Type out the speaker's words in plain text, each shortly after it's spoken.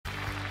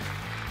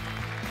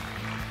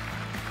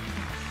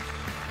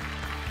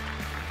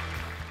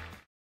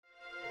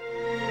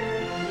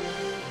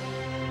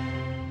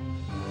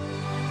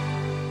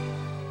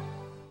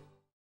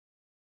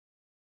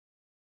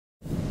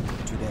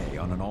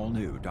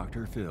new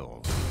Dr.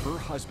 Phil. Her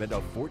husband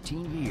of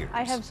 14 years.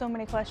 I have so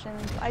many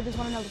questions. I just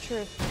want to know the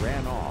truth.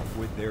 Ran off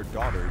with their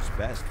daughter's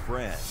best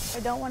friend. I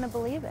don't want to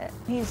believe it.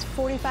 He's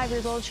 45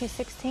 years old, she's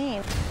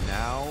 16.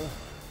 Now,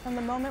 From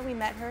the moment we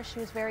met her, she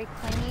was very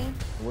clingy.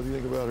 What do you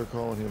think about her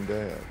calling him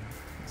Dad?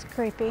 It's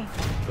creepy.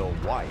 the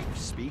wife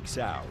speaks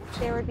out.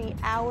 There would be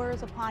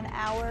hours upon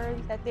hours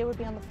that they would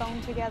be on the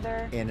phone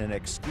together. In an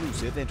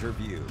exclusive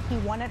interview. He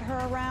wanted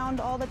her around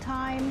all the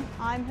time.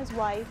 I'm his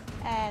wife,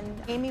 and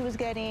Amy was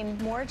getting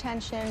more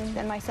attention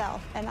than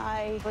myself, and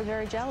I was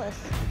very jealous.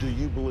 Do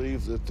you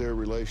believe that their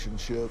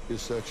relationship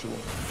is sexual?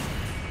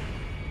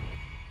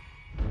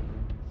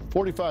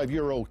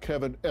 45-year-old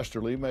Kevin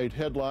Esterly made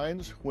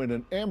headlines when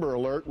an Amber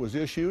Alert was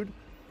issued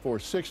for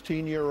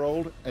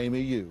 16-year-old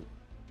Amy Yu.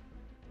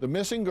 The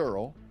missing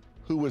girl,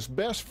 who was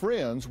best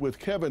friends with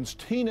Kevin's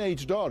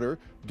teenage daughter,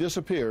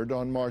 disappeared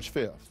on March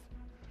 5th.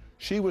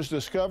 She was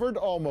discovered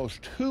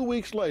almost 2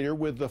 weeks later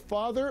with the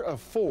father of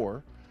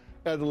 4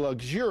 at a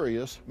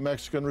luxurious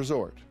Mexican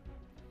resort.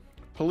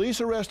 Police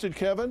arrested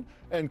Kevin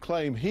and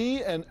claim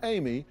he and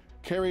Amy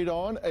carried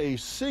on a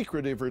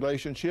secretive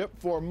relationship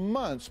for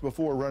months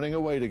before running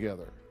away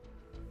together.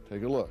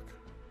 Take a look.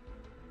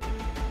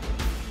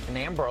 An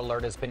Amber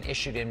Alert has been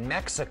issued in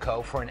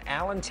Mexico for an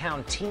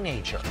Allentown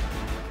teenager.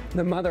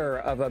 The mother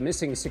of a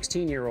missing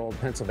 16-year-old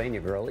Pennsylvania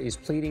girl is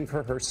pleading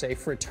for her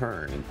safe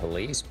return.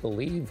 Police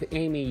believe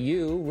Amy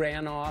Yu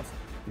ran off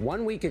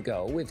 1 week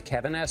ago with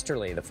Kevin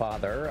Esterly, the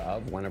father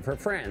of one of her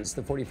friends.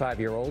 The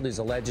 45-year-old is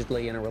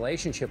allegedly in a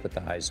relationship with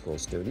the high school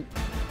student.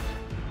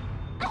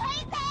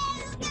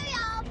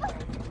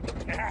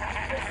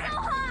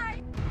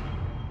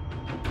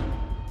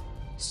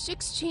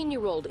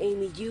 16-year-old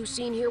Amy Yu,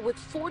 seen here with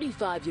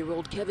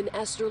 45-year-old Kevin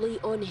Esterly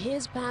on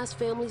his past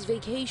family's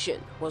vacation,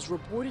 was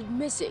reported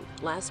missing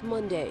last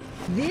Monday.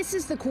 This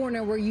is the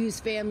corner where Yu's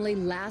family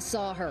last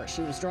saw her.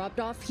 She was dropped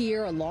off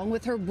here along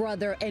with her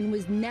brother and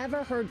was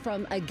never heard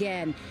from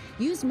again.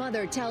 Yu's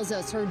mother tells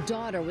us her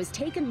daughter was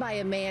taken by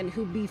a man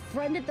who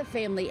befriended the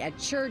family at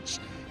church,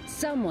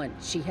 someone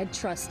she had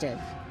trusted.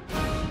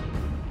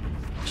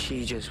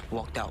 She just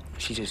walked out.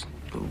 She just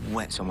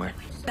went somewhere.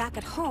 Back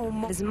at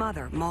home, his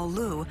mother, Mo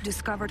Lu,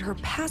 discovered her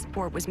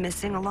passport was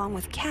missing along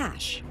with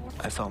cash.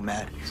 I felt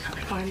mad.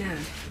 Why mad?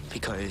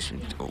 Because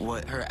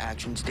what her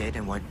actions did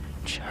and what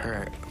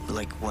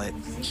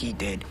he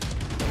did.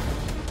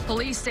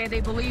 Police say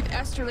they believe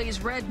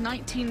Esterly's red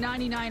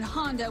 1999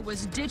 Honda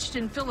was ditched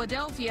in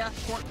Philadelphia.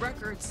 Court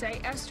records say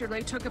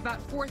Esterly took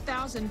about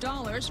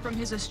 $4,000 from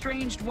his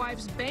estranged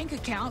wife's bank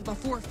account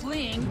before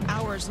fleeing.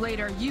 Hours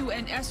later, Yu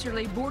and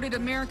Esterly boarded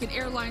American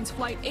Airlines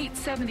Flight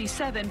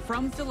 877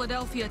 from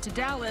Philadelphia to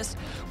Dallas,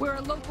 where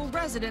a local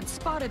resident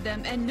spotted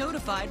them and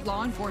notified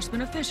law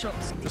enforcement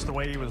officials. Just the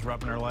way he was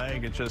rubbing her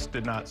leg, it just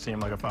did not seem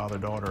like a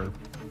father-daughter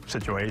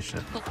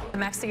situation. The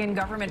Mexican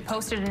government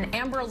posted an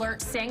Amber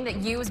Alert saying that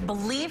Yu is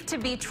believed to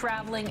be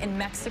traveling in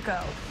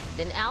Mexico.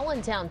 An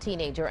Allentown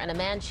teenager and a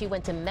man she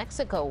went to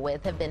Mexico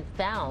with have been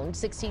found.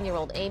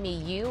 16-year-old Amy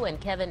Yu and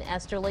Kevin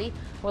Esterly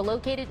were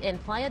located in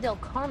Playa del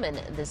Carmen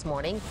this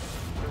morning.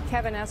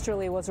 Kevin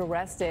Esterly was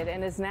arrested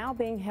and is now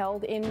being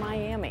held in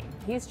Miami.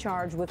 He's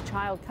charged with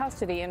child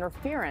custody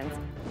interference.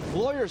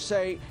 Lawyers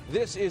say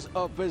this is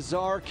a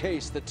bizarre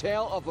case, the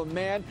tale of a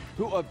man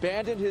who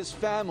abandoned his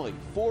family,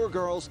 4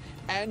 girls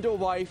and a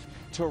wife,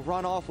 to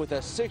run off with a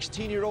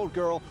 16-year-old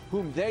girl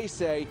whom they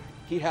say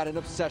he had an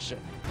obsession.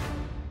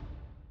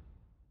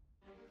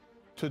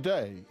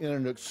 Today, in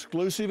an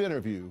exclusive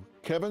interview,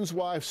 Kevin's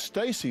wife,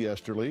 Stacy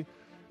Esterly,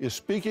 is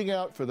speaking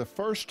out for the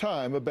first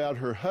time about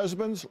her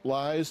husband's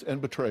lies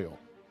and betrayal.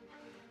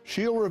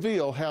 She'll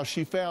reveal how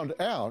she found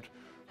out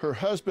her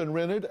husband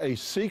rented a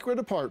secret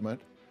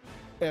apartment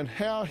and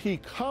how he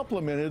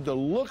complimented the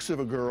looks of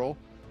a girl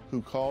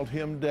who called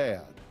him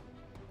Dad.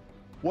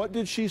 What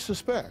did she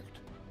suspect?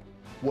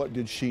 What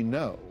did she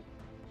know?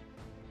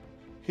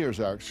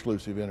 Here's our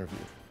exclusive interview.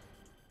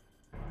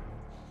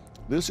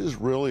 This is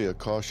really a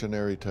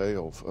cautionary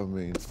tale,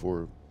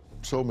 for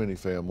so many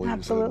families.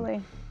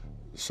 Absolutely.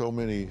 So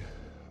many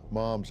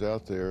moms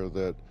out there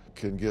that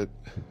can get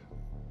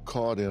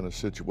caught in a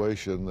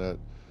situation that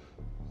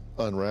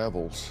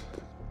unravels.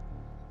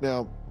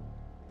 Now,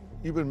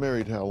 you've been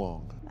married how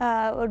long?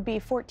 It would be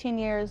 14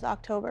 years,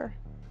 October.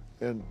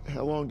 And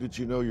how long did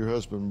you know your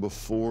husband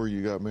before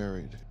you got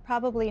married?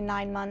 Probably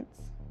 9 months.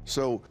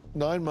 So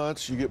 9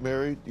 months, you get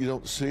married, you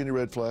don't see any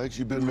red flags.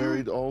 You've been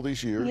married all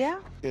these years.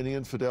 Yeah. Any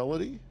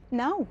infidelity?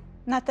 No,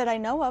 not that I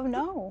know of,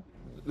 no.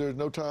 There's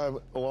no time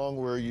along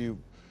where you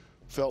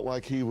felt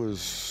like he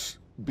was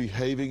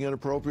behaving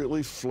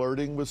inappropriately,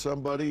 flirting with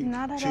somebody,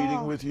 Not at cheating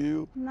all. with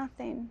you?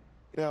 Nothing.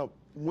 Now,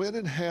 when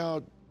and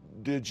how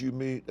did you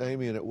meet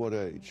Amy, and at what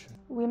age?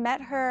 We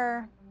met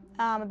her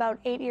about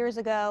 8 years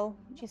ago.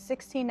 She's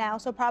 16 now,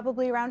 so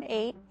probably around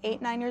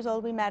 9 years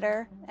old we met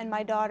her, and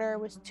my daughter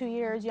was 2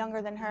 years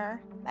younger than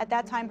her. At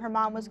that time, her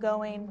mom was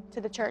going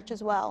to the church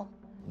as well.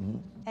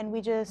 And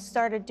we just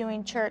started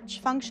doing church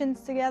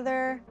functions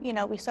together. You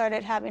know, we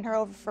started having her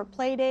over for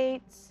play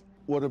dates.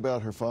 What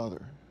about her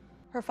father?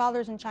 Her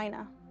father's in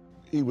China.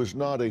 he was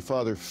not a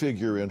father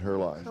figure in her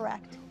life.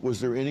 Correct. Was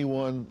there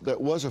anyone that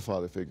was a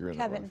father figure in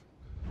her life? Kevin.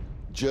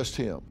 Just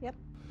him? Yep.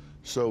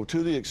 So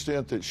to the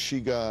extent that she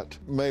got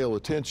male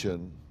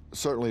attention,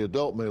 certainly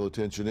adult male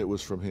attention, it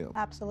was from him.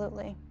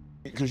 Absolutely.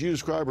 Because you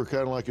describe her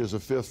kind of like as a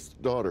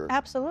fifth daughter.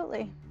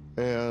 Absolutely.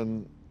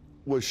 And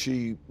was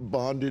she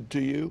bonded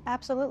to you?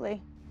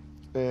 Absolutely.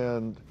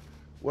 And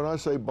when I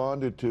say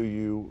bonded to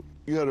you,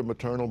 you had a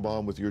maternal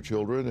bond with your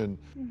children,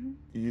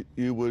 and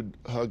you would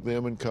hug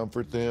them and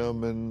comfort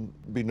them and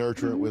be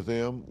nurturant with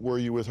them. Were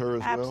you with her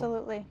as well?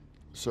 Absolutely.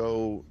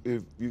 So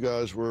if you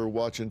guys were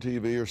watching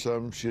TV or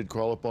something, she'd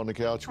crawl up on the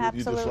couch with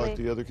you just like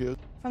the other kids?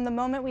 From the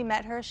moment we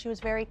met her, she was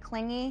very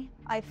clingy.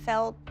 I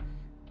felt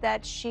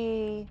that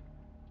she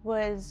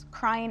was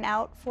crying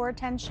out for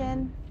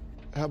attention.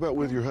 How about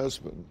with your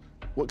husband?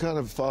 What kind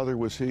of father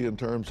was he in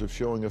terms of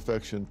showing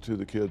affection to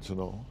the kids and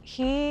all?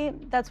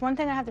 That's one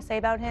thing I have to say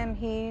about him.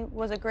 He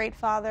was a great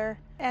father.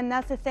 And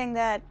that's the thing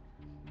that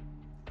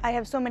I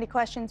have so many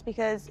questions,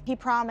 because he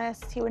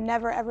promised he would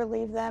never ever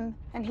leave them,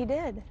 and he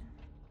did.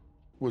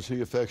 Was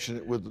he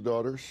affectionate with the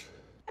daughters?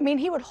 I mean,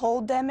 he would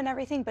hold them and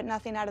everything, but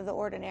nothing out of the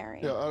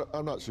ordinary. Yeah,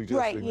 I'm not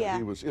suggesting yeah. that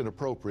he was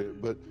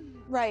inappropriate, but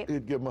right.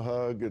 he'd give him a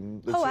hug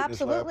and they'd Oh, sit in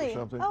his lap absolutely. or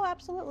something? Oh,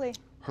 absolutely.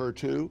 Her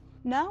too?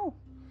 No.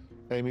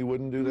 Amy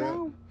wouldn't do that?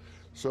 No.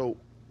 So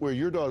where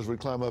your daughters would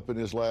climb up in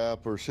his lap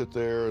or sit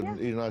there and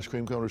eat an ice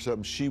cream cone or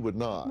something, she would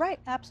not? Right,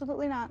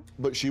 absolutely not.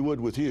 But she would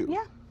with you?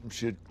 Yeah.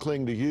 She'd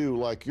cling to you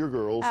like your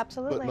girls,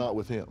 Absolutely. but not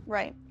with him?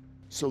 Right.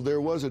 So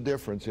there was a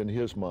difference in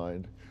his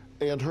mind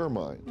and her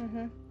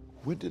mind.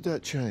 When did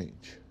that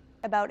change?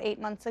 About 8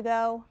 months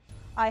ago,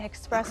 I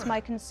expressed my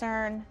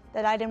concern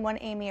that I didn't want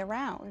Amy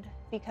around,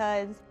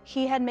 because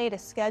he had made a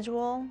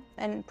schedule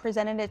and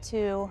presented it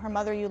to her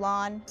mother,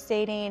 Yulan,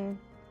 stating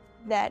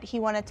that he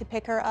wanted to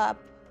pick her up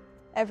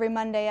every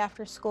Monday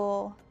after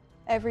school,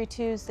 every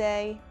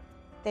Tuesday.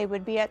 They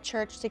would be at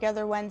church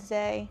together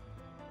Wednesday.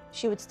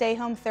 She would stay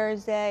home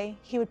Thursday.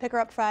 He would pick her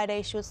up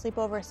Friday. She would sleep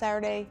over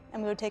Saturday,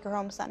 and we would take her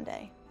home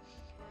Sunday.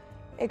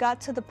 It got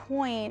to the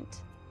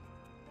point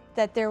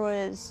that there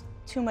was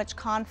too much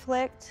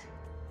conflict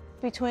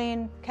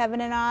between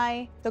Kevin and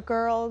I. The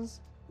girls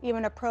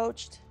even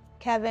approached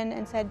Kevin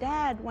and said,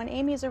 "Dad, when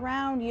Amy's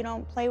around, you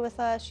don't play with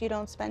us, you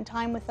don't spend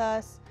time with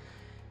us."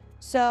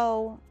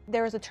 So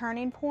there was a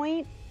turning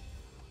point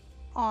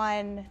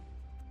on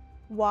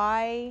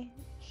why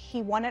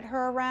he wanted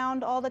her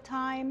around all the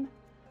time.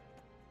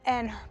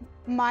 And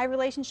my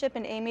relationship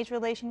and Amy's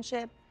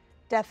relationship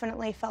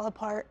definitely fell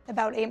apart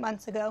about 8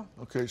 months ago.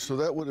 Okay, so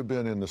that would have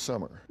been in the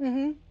summer.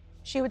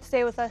 She would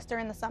stay with us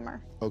during the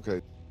summer.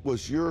 Okay.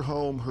 Was your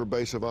home her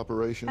base of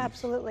operations?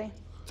 Absolutely.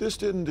 This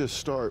didn't just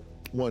start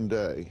one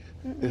day.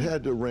 It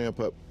had to ramp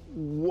up.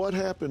 What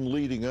happened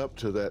leading up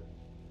to that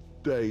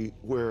day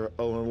where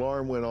an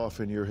alarm went off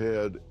in your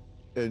head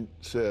and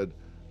said,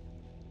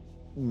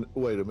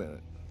 wait a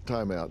minute,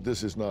 time out,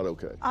 this is not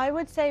okay? I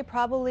would say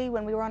probably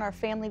when we were on our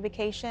family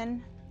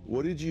vacation.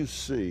 What did you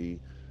see,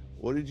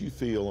 what did you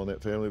feel on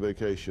that family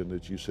vacation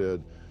that you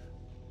said,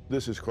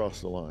 this has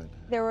crossed the line?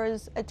 There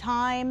was a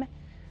time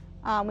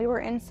we were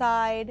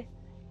inside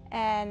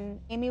and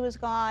Amy was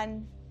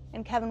gone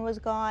and Kevin was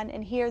gone,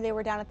 and here they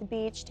were down at the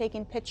beach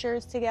taking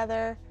pictures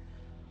together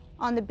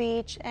on the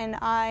beach, and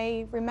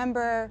I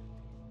remember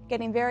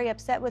getting very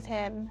upset with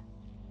him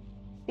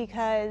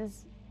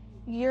because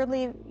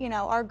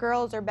our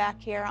girls are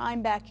back here,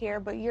 I'm back here,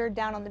 but you're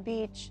down on the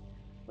beach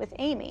with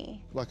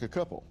Amy. Like a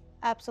couple?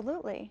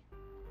 Absolutely.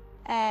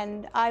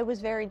 And I was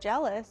very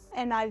jealous,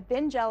 and I've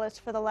been jealous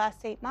for the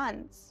last 8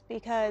 months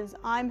because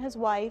I'm his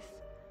wife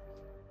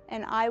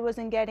and I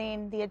wasn't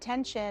getting the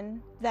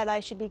attention that I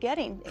should be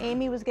getting.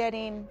 Amy was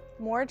getting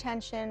more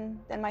attention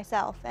than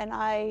myself, and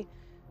I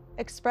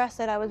expressed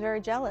that I was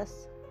very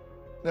jealous.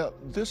 Now,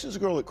 this is a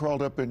girl that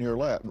crawled up in your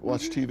lap and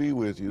watched TV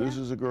with you. This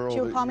is a girl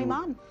She would call me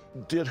mom.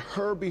 Did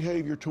her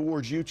behavior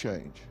towards you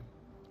change?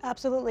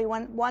 Absolutely.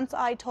 Once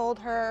I told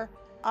her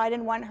I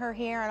didn't want her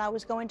here and I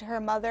was going to her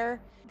mother,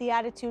 the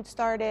attitude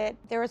started.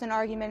 There was an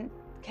argument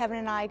Kevin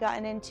and I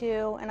gotten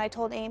into, and I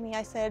told Amy,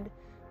 I said,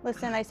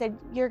 listen, I said,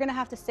 you're gonna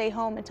have to stay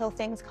home until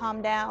things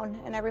calm down.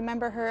 And I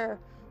remember her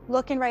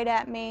looking right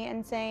at me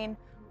and saying,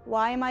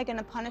 why am I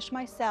gonna punish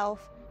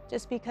myself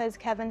just because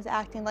Kevin's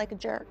acting like a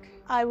jerk?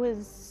 I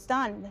was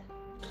stunned.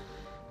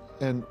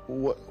 And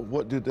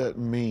what did that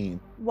mean?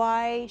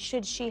 Why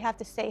should she have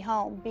to stay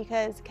home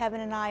because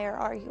Kevin and I are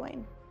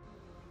arguing?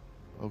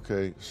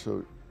 Okay,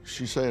 so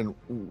she's saying,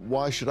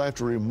 why should I have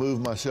to remove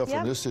myself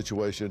from this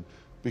situation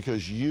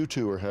because you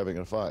two are having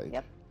a fight?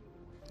 Yep.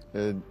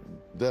 And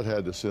that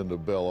had to send a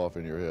bell off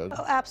in your head.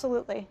 Oh,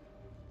 absolutely.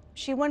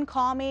 She wouldn't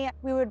call me.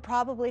 We would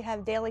probably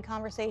have daily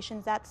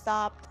conversations. That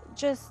stopped.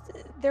 Just,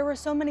 there were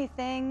so many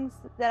things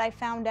that I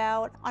found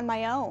out on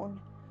my own.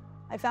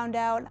 I found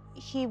out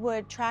he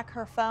would track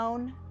her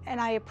phone, and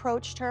I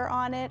approached her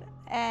on it,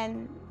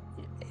 and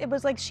it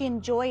was like she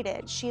enjoyed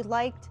it. She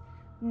liked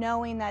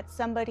knowing that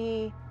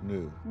somebody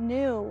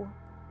knew.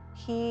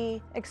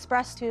 He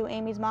expressed to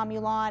Amy's mom,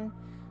 Yulan,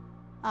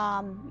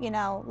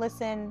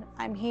 listen,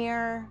 I'm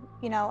here.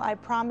 You know, I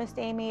promised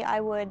Amy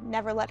I would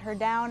never let her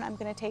down. I'm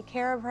going to take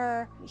care of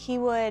her. He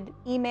would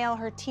email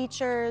her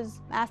teachers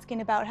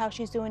asking about how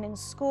she's doing in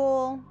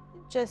school.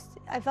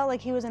 I felt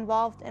like he was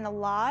involved in a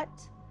lot,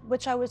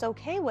 which I was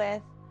okay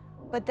with.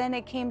 But then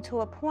it came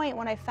to a point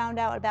when I found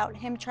out about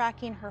him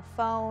tracking her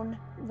phone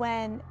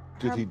when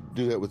Did he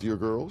do that with your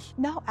girls?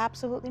 No,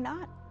 absolutely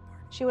not.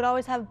 She would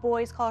always have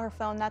boys call her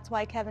phone. That's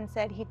why Kevin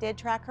said he did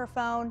track her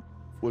phone.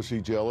 Was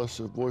he jealous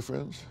of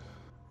boyfriends?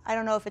 I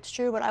don't know if it's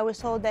true, but I was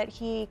told that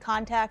he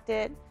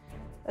contacted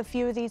a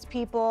few of these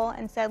people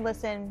and said,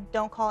 listen,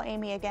 don't call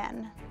Amy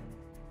again.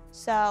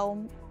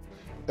 So.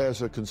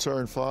 As a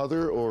concerned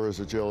father or as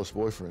a jealous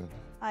boyfriend?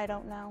 I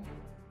don't know.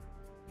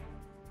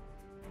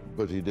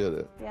 But he did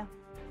it? Yeah.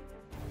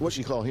 What'd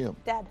she call him?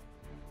 Dad.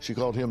 She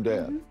called him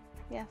Dad?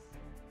 Mm-hmm. Yes.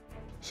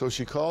 So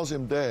she calls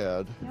him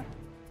Dad. Yep.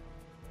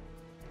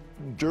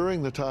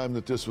 During the time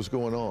that this was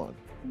going on,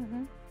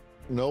 Mm-hmm.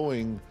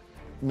 knowing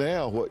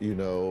now what you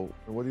know,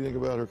 what do you think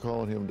about her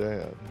calling him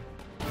Dad?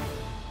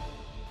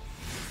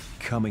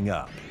 Coming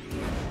up.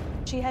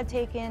 She had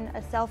taken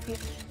a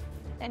selfie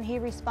and he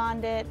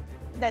responded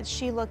that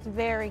she looked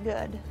very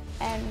good.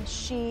 And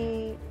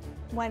she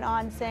went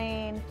on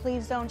saying,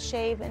 please don't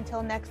shave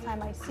until next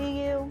time I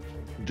see you.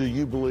 Do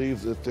you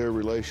believe that their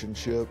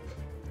relationship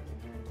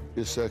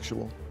is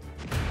sexual?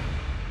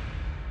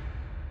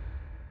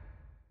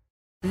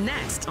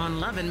 Next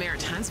on Love and Mayor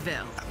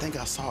Huntsville. I think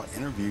I saw an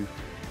interview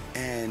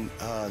and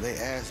they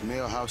asked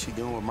Mel how she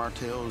doing with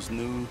Martell's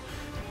new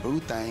boo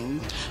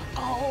thing.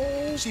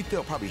 Oh, she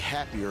felt probably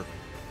happier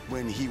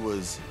when he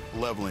was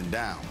leveling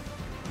down.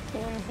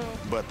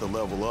 But the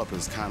level up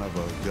is kind of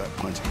a gut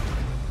punch.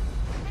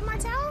 Hey,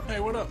 Martell? Hey,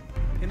 what up?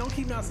 And don't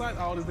keep me outside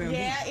all this damn heat.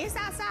 Yeah, it's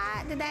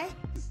outside today.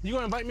 You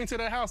gonna invite me to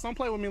that house? Don't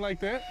play with me like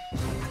that.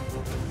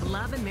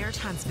 Love and Mayor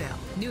Huntsville.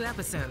 New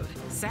episode,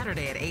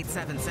 Saturday at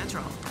 8/7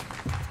 Central.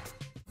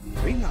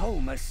 Bring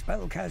home a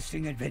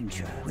spellcasting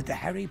adventure with the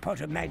Harry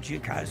Potter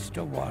Magic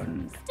Caster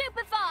Wand.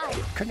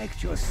 Stupefy!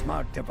 Connect your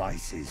smart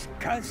devices,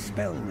 cast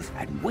spells,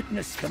 and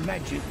witness the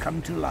magic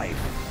come to life.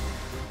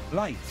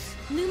 Lights.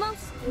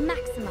 Lumos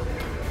Maxima.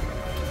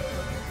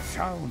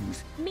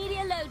 Sounds.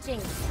 Media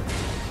Loging.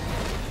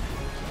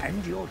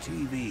 And your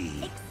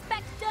TV.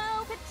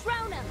 Expecto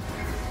Patronum.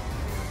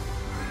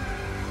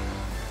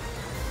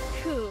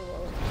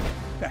 Cool.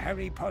 The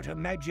Harry Potter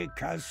Magic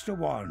Caster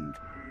Wand.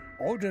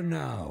 Order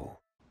now.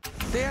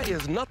 There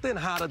is nothing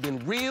hotter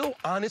than real,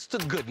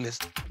 honest-to-goodness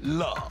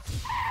love.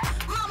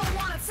 Mama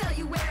wanna tell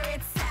you where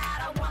it's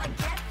at. I wanna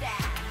get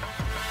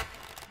that.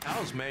 I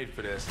was made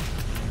for this.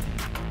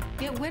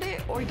 Get with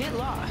it or get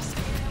lost.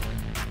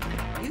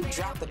 You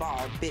dropped the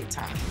ball big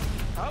time.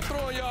 I'm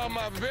throwing y'all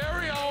my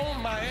very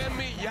own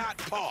Miami yacht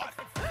party.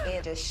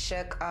 It just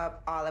shook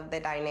up all of the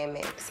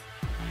dynamics.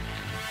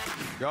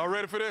 Y'all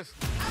ready for this?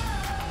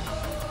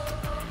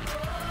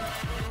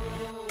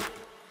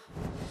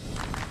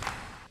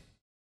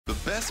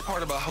 The best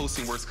part about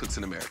hosting Worst Cooks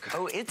in America.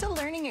 Oh, it's a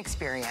learning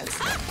experience.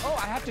 Oh,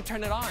 I have to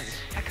turn it on.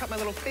 I cut my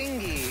little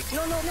thingy.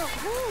 No.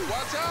 Woo.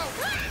 Watch out.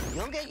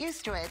 You'll get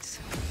used to it.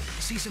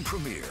 Season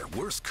premiere,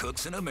 Worst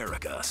Cooks in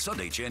America,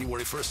 Sunday,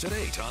 January 1st at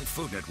 8 on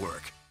Food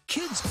Network.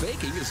 Kids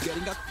Baking is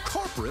getting a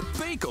corporate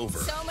bakeover.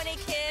 So many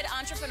kid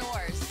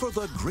entrepreneurs. For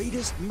the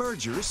greatest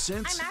merger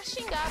since... I'm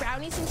mashing up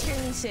brownies and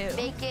tiramisu.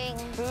 Baking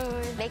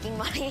food, making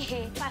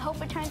money. I hope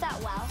it turns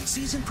out well.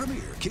 Season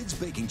premiere, Kids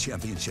Baking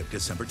Championship,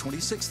 December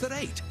 26th at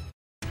 8.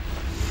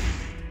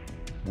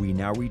 We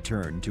now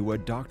return to a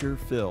Dr.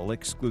 Phil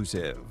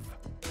exclusive.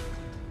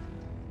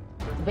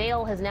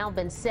 Bail has now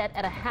been set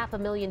at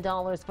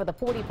 $500,000 for the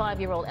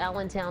 45-year-old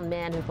Allentown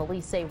man who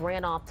police say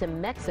ran off to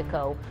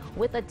Mexico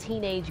with a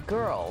teenage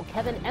girl.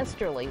 Kevin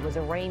Esterly was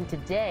arraigned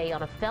today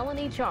on a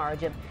felony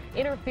charge of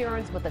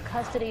interference with the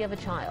custody of a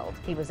child.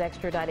 He was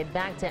extradited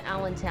back to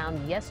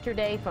Allentown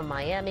yesterday from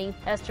Miami.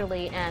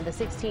 Esterly and the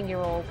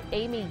 16-year-old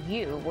Amy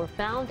Yu were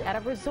found at a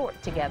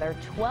resort together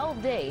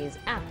 12 days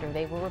after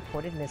they were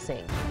reported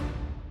missing.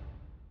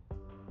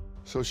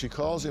 So she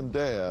calls him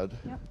Dad.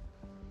 Yep.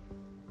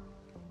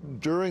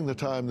 During the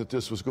time that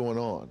this was going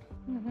on,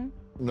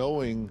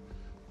 knowing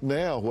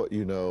now what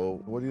you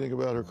know, what do you think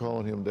about her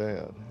calling him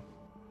Dad?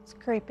 It's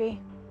creepy.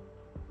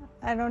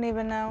 I don't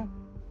even know.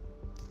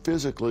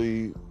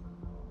 Physically,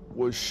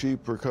 was she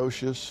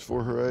precocious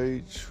for her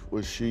age?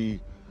 Was she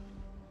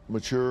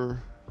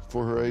mature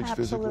for her age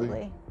physically?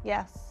 Absolutely,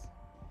 yes.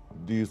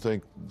 Do you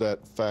think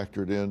that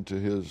factored into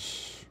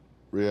his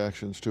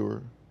reactions to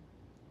her?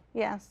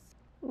 Yes.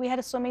 We had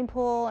a swimming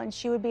pool and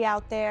she would be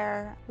out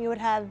there. We would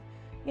have,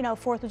 you know,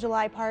 4th of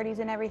July parties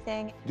and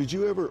everything. Did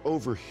you ever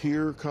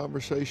overhear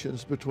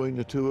conversations between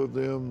the two of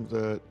them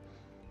that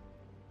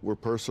were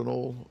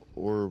personal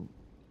or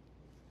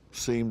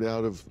seemed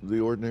out of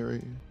the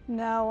ordinary?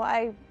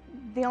 No,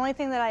 the only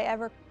thing that I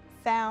ever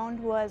found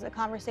was a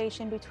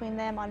conversation between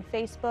them on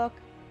Facebook,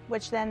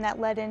 which then that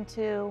led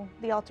into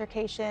the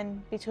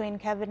altercation between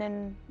Kevin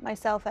and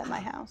myself at my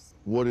house.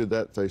 What did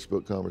that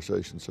Facebook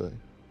conversation say?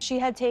 She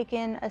had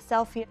taken a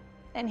selfie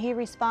and he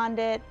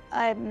responded,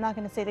 I'm not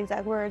going to say the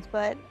exact words,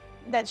 but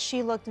that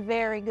she looked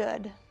very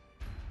good.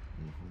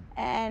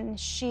 And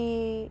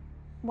she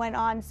went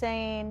on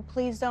saying,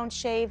 please don't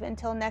shave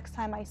until next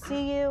time I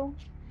see you.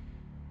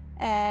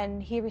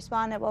 And he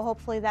responded, well,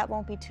 hopefully that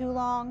won't be too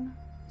long.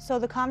 So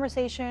the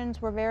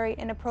conversations were very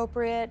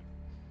inappropriate.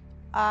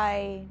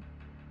 I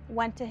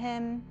went to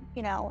him,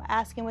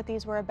 asking what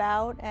these were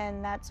about,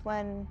 and that's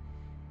when,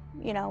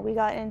 we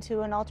got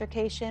into an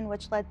altercation,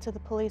 which led to the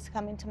police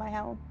coming to my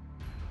home.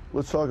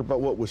 Let's talk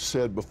about what was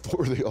said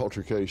before the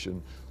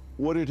altercation.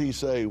 What did he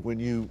say when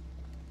you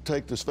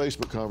take this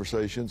Facebook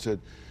conversation, said,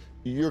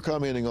 you're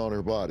commenting on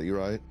her body,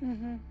 right?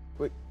 Mm-hmm.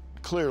 But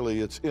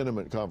clearly it's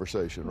intimate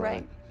conversation, right?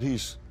 Right.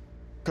 He's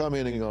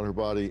commenting on her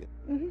body.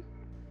 Mm-hmm.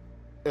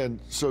 And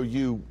so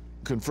you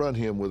confront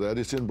him with that.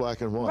 It's in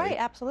black and white. Right,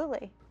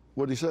 absolutely.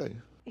 What did he say?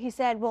 He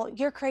said, well,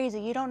 you're crazy.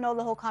 You don't know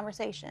the whole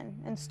conversation,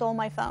 and stole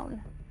my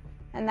phone.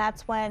 And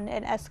that's when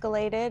it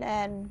escalated,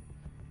 and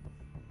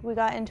we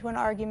got into an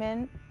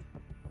argument.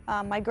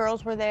 My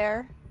girls were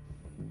there.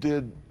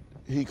 Did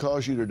he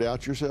cause you to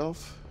doubt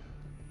yourself?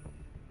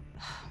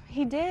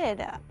 He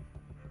did.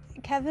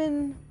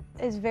 Kevin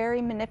is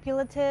very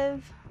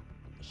manipulative.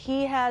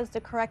 He has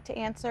the correct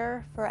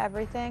answer for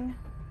everything.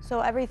 So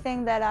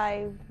everything that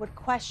I would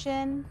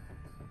question,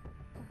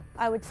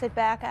 I would sit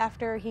back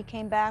after he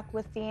came back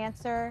with the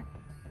answer,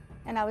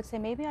 and I would say,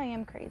 maybe I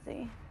am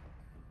crazy.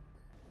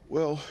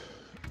 Well,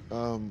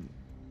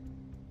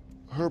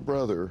 her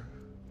brother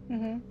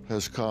Mm-hmm.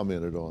 has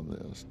commented on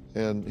this,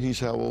 and he's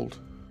how old?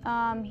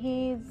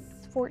 He's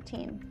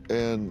 14.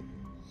 And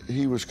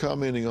he was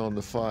commenting on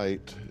the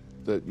fight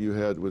that you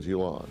had with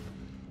Yolande.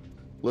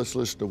 Let's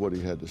listen to what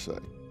he had to say.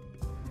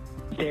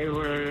 They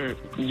were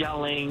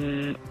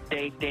yelling.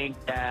 They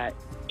think that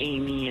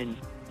Amy and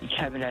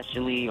Kevin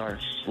Esterly are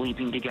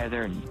sleeping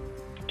together and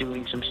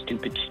doing some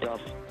stupid stuff.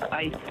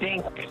 I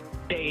think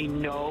they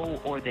know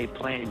or they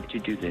plan to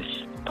do this.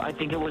 I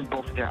think it was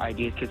both of their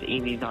ideas because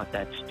Amy's not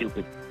that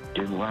stupid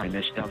doing running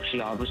this stuff.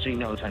 She obviously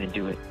knows how to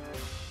do it.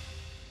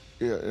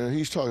 Yeah, and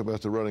he's talking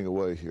about the running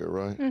away here,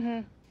 right?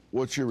 Mm-hmm.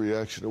 What's your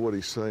reaction to what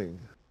he's saying?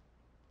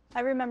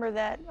 I remember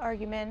that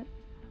argument.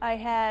 I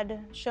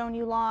had shown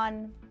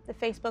Yolande the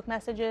Facebook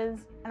messages,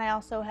 and I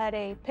also had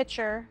a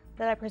picture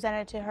that I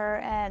presented to her,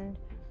 and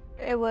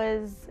it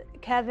was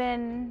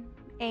Kevin,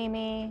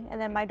 Amy,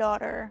 and then my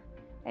daughter,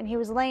 and he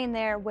was laying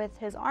there with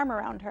his arm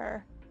around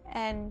her,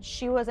 and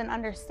she wasn't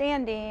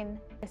understanding.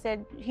 I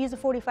said, he's a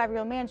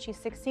 45-year-old man, she's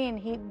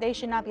 16, they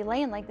should not be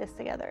laying like this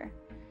together.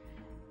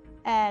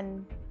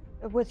 And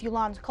with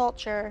Yolande's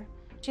culture,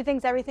 she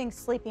thinks everything's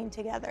sleeping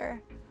together.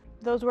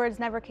 Those words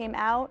never came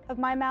out of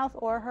my mouth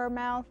or her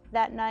mouth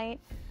that night,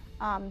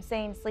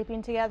 saying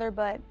sleeping together,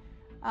 but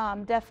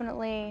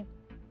definitely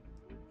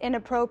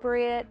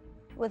inappropriate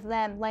with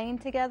them laying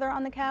together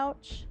on the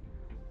couch.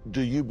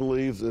 Do you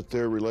believe that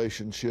their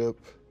relationship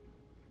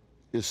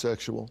is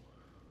sexual?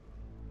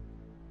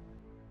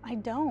 I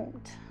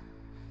don't.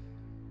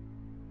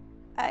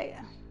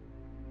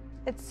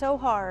 It's so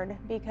hard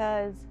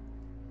because,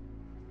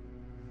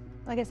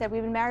 like I said,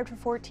 we've been married for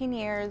 14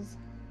 years.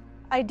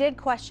 I did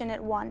question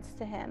it once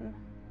to him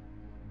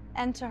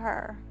and to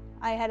her.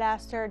 I had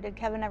asked her, did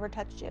Kevin ever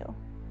touch you?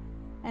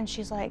 And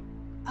she's like,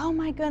 oh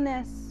my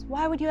goodness,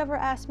 why would you ever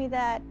ask me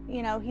that?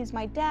 He's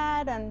my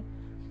dad. And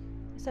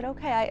I said,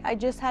 okay, I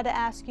just had to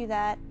ask you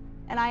that.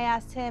 And I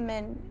asked him,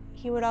 and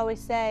he would always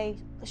say,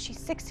 she's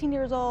 16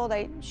 years old,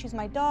 she's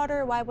my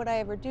daughter, why would I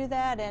ever do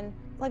that? And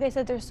like I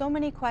said, there's so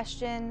many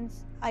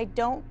questions. I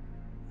don't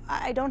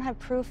have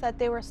proof that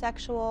they were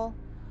sexual.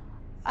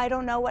 I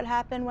don't know what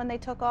happened when they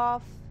took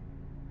off.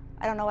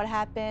 I don't know what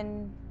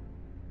happened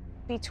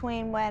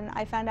between when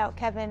I found out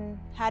Kevin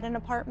had an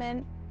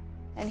apartment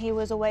and he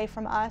was away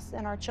from us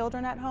and our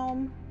children at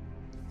home.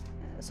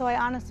 So I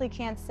honestly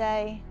can't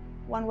say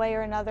one way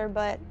or another,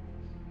 but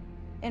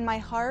in my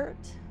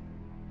heart,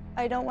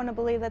 I don't want to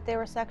believe that they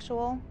were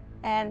sexual.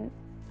 And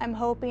I'm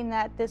hoping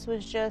that this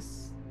was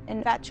just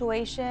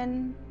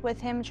infatuation with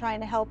him trying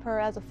to help her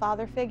as a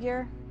father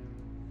figure.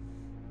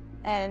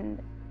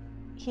 And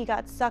he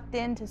got sucked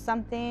into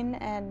something,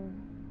 and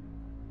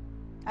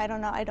I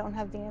don't know, I don't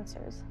have the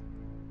answers.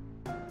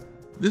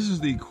 This is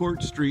the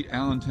Court Street,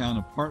 Allentown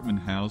apartment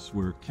house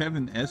where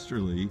Kevin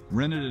Esterly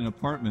rented an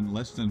apartment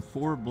less than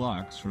 4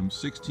 blocks from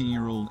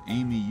 16-year-old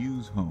Amy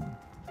Yu's home.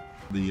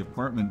 The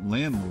apartment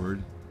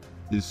landlord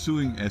is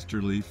suing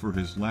Esterly for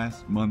his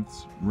last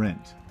month's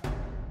rent.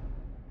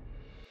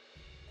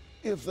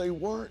 If they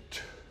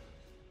weren't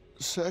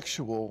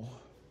sexual,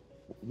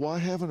 why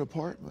have an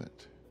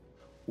apartment?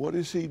 What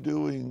is he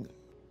doing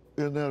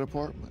in that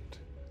apartment?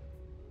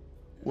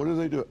 What do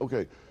they do?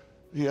 Okay,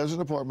 he has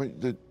an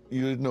apartment that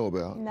you didn't know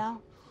about.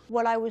 No.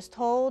 What I was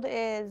told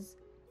is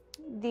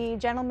the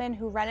gentleman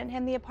who rented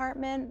him the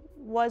apartment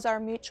was our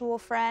mutual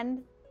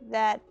friend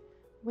that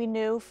we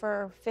knew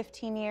for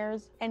 15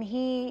 years. And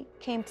he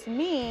came to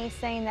me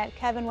saying that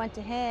Kevin went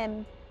to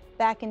him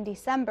back in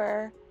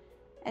December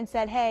and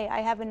said, hey,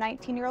 I have a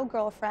 19-year-old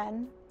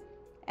girlfriend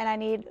and I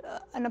need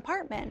an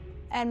apartment.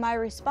 And my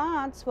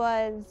response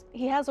was,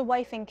 he has a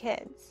wife and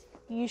kids.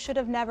 You should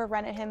have never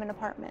rented him an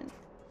apartment.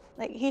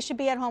 Like, he should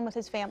be at home with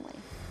his family.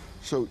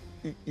 So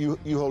you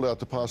hold out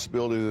the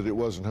possibility that it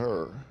wasn't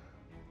her,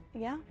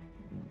 Yeah.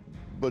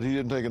 but he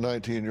didn't take a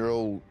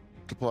 19-year-old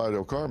to Playa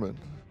del Carmen.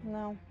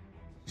 No.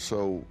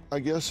 So I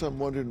guess I'm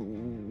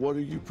wondering, what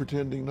are you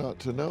pretending not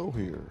to know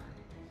here?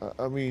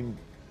 I mean,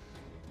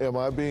 am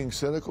I being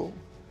cynical,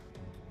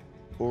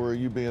 or are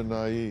you being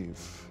naive?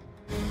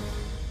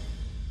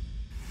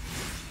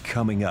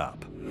 Coming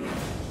up.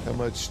 How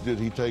much did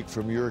he take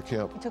from your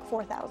account? He took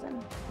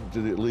 $4,000.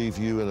 Did it leave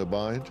you in a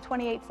bind?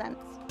 28 cents.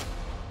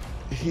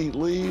 He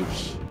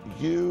leaves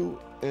you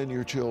and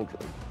your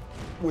children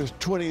with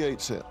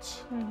 28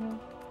 cents. Mm-hmm.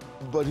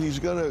 But he's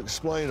going to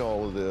explain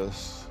all of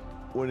this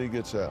when he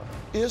gets out.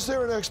 Is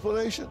there an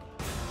explanation?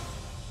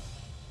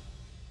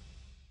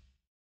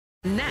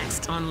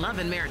 Next on Love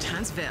and Marriage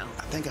Huntsville.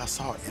 I think I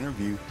saw an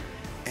interview,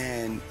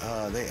 and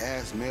they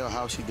asked Mel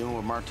how she doing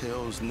with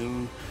Martell's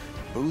new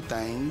boo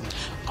thing.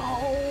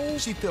 Oh,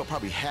 she felt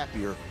probably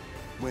happier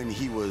when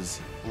he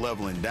was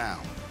leveling down.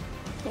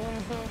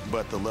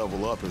 But the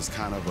level up is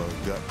kind of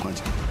a gut punch.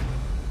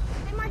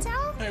 Hey,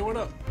 Martell? Hey, what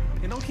up?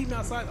 And don't keep me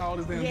outside all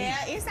this damn heat.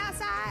 Yeah, it's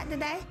outside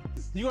today.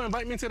 You gonna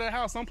invite me into that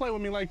house? Don't play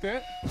with me like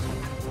that.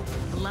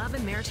 Love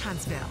and Marriage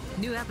Huntsville.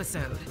 New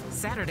episode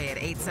Saturday at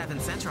 8/7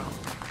 Central.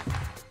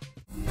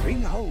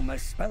 Bring home a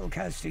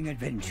spellcasting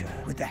adventure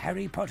with the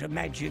Harry Potter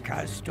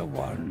Magicaster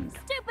wand.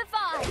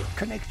 Stupefy!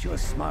 Connect your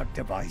smart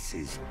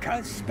devices,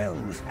 cast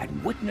spells,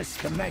 and witness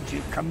the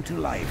magic come to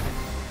life.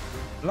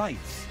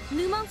 Lights,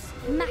 Lumos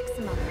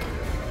Maximum.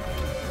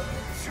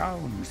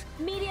 sounds,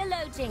 Media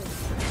Loading.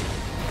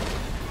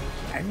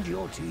 and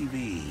your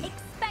TV.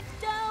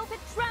 Expecto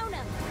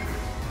Patronum.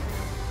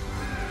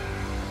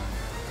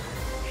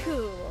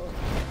 Cool.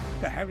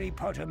 The Harry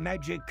Potter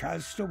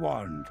Magicaster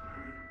wand.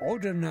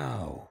 Order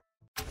now.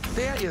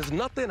 There is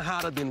nothing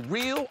hotter than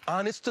real,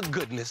 honest to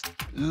goodness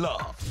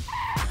love.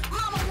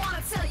 Mama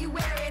wanna tell you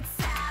where it's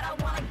at.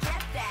 I wanna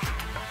get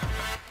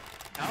that.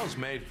 I was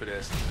made for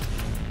this.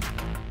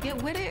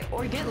 Get with it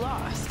or get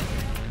lost.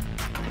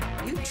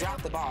 You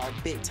dropped the ball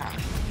big time.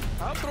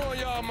 I'm throwing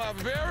y'all my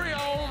very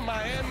own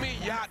Miami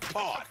yacht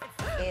party.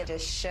 It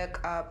just shook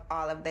up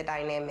all of the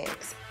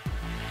dynamics.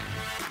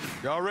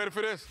 Y'all ready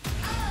for this?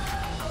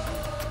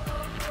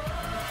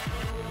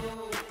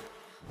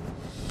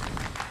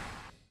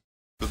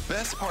 The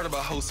best part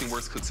about hosting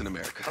Worst Cooks in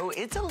America. Oh,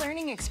 it's a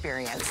learning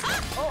experience.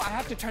 Oh, I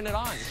have to turn it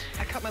on.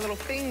 I cut my little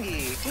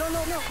thingy. No.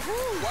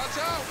 Watch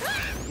out!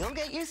 You'll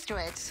get used to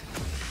it.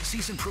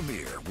 Season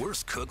premiere,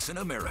 Worst Cooks in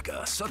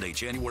America, Sunday,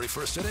 January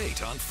 1st at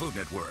 8 on Food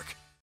Network.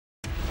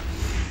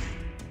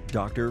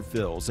 Dr.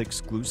 Phil's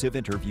exclusive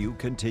interview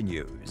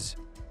continues.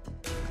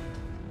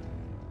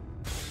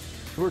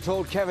 We're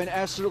told Kevin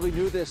Esterly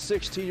knew this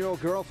 16-year-old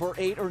girl for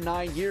 8 or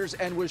 9 years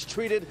and was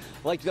treated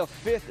like the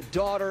 5th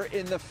daughter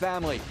in the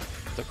family.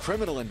 The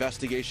criminal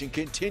investigation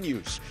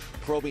continues,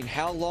 probing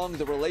how long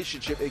the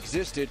relationship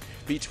existed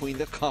between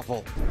the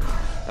couple.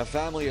 A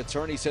family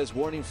attorney says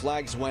warning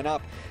flags went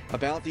up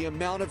about the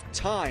amount of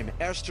time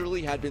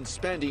Esterly had been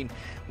spending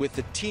with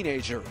the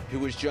teenager who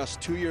was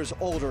just 2 years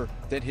older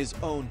than his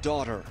own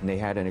daughter. And they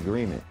had an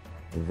agreement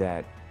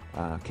that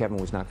Kevin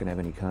was not going to have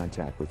any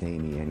contact with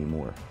Amy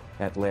anymore.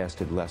 That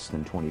lasted less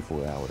than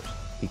 24 hours.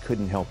 He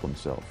couldn't help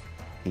himself.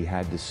 He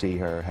had to see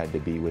her, had to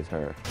be with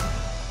her.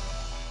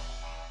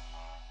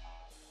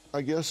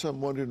 I guess I'm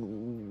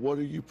wondering, what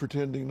are you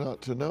pretending not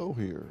to know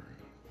here?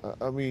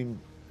 I mean,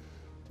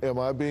 am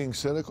I being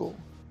cynical,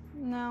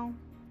 No.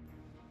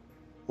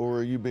 or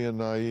are you being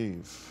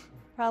naive?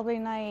 Probably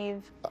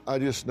naive. I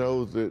just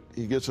know that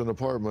he gets an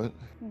apartment.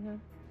 Hmm.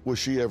 Was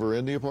she ever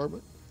in the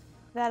apartment?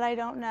 That I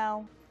don't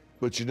know.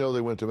 But you know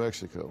they went to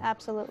Mexico.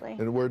 Absolutely.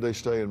 And where'd they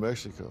stay in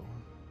Mexico?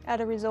 At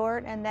a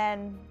resort, and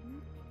then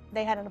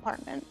they had an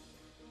apartment.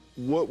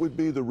 What would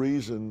be the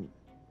reason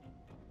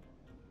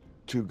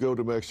to go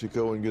to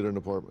Mexico and get an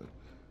apartment?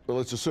 Well,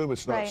 let's assume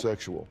it's not Right.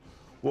 sexual.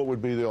 What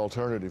would be the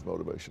alternative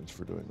motivations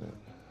for doing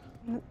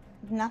that?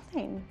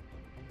 Nothing.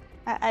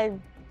 I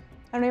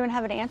don't even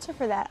have an answer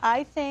for that.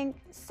 I think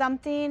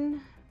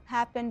something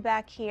happened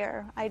back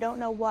here. I don't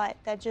know what,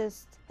 that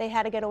just they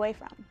had to get away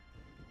from.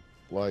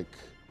 Like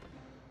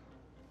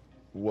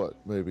what,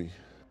 maybe?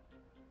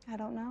 I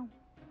don't know.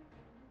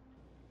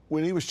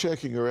 When he was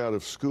checking her out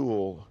of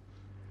school,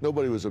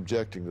 nobody was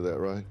objecting to that,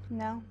 right?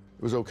 No.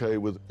 It was okay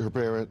with her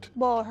parent.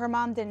 Well, her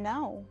mom didn't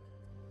know.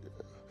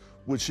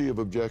 Would she have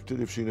objected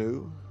if she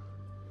knew?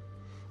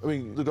 I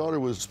mean, the daughter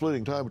was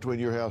splitting time between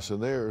your house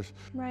and theirs.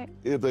 Right.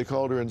 If they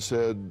called her and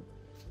said,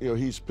 you know,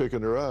 he's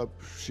picking her up,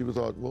 she would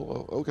have thought,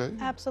 well, okay.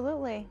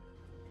 Absolutely.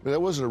 I mean,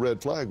 that wasn't a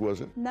red flag,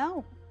 was it?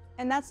 No.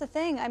 And that's the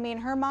thing. I mean,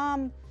 her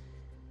mom,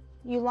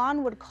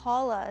 Yulon, would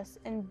call us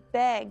and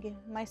beg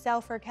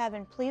myself or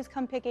Kevin, please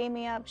come pick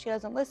Amy up. She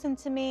doesn't listen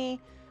to me.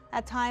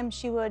 At times,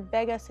 she would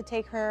beg us to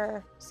take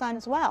her son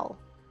as well.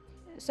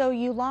 So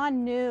Yulon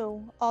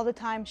knew all the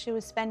time she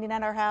was spending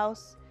at our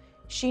house.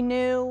 She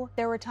knew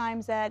there were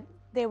times that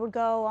they would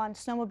go on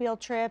snowmobile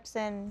trips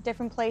and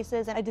different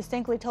places. And I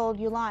distinctly told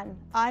Yulon,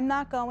 I'm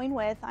not going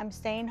with, I'm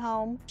staying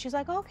home. She's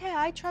like, okay,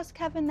 I trust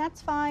Kevin,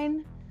 that's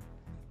fine.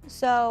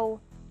 So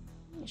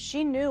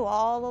She knew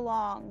all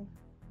along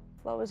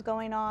what was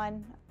going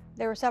on.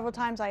 There were several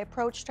times I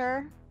approached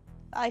her.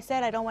 I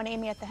said, I don't want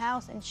Amy at the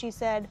house, and she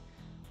said,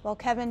 well,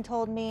 Kevin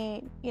told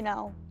me, you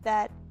know,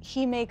 that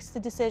he makes the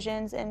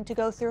decisions and to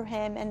go through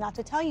him and not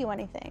to tell you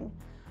anything.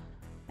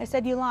 I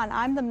said, Yolanda,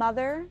 I'm the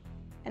mother,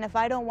 and if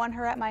I don't want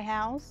her at my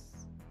house,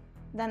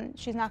 then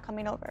she's not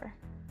coming over.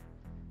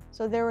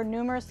 So there were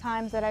numerous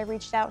times that I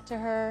reached out to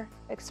her,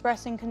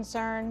 expressing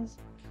concerns,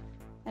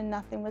 and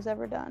nothing was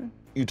ever done.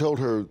 You told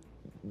her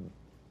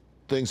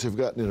things have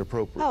gotten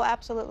inappropriate. Oh,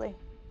 absolutely.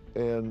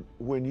 And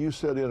when you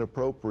said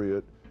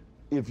inappropriate,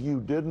 if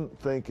you didn't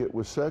think it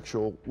was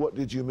sexual, what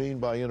did you mean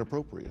by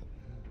inappropriate?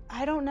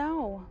 I don't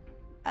know.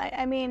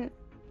 I mean,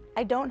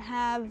 I don't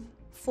have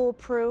full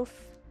proof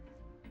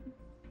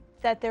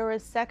that there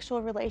was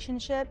sexual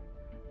relationship,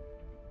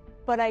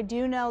 but I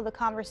do know the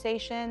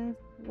conversation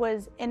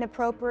was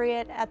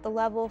inappropriate at the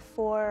level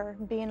for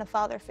being a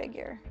father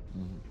figure.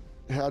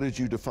 Mm-hmm. How did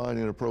you define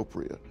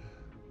inappropriate?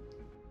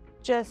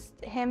 Just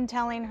him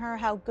telling her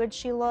how good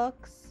she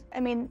looks. I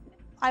mean,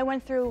 I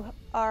went through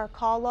our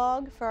call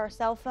log for our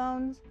cell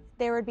phones.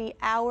 There would be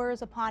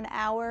hours upon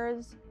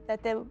hours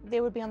that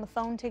they would be on the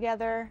phone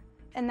together.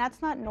 And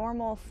that's not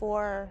normal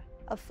for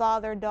a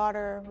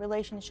father-daughter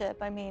relationship.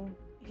 I mean,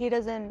 he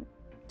doesn't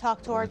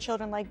talk to our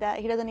children like that.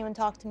 He doesn't even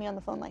talk to me on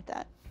the phone like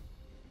that.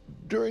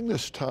 During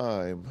this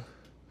time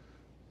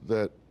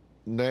that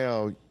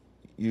now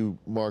you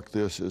mark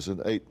this as an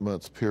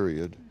 8-month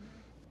period,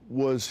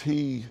 was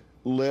he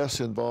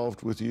less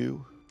involved with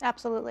you?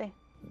 Absolutely.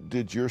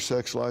 Did your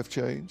sex life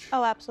change?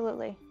 Oh,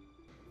 absolutely.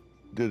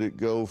 Did it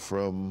go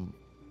from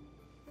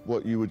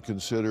what you would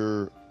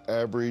consider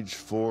average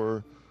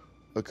for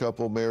a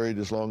couple married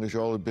as long as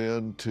y'all had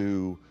been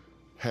to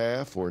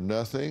half or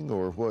nothing,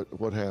 or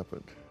what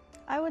happened?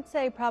 I would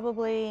say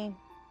probably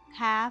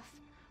half.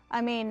 I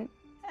mean,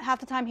 half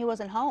the time he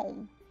wasn't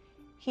home.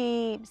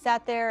 He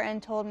sat there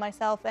and told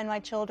myself and my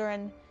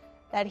children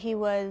that he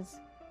was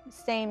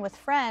staying with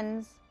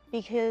friends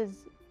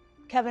because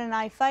Kevin and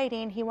I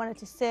fighting, he wanted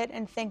to sit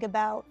and think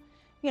about,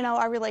 you know,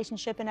 our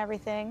relationship and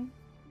everything.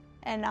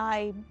 And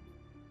I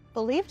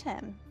believed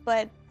him.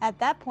 But at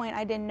that point,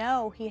 I didn't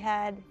know he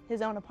had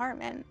his own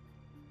apartment.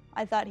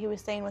 I thought he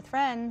was staying with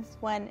friends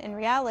when in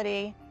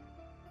reality,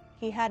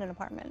 he had an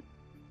apartment.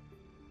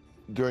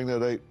 During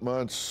that 8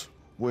 months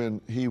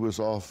when he was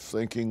off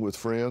thinking with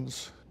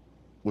friends,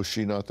 was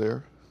she not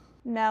there?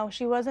 No,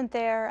 she wasn't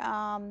there.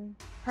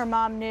 Her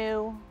mom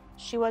knew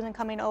she wasn't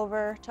coming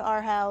over to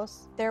our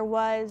house. There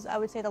was, I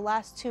would say, the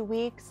last 2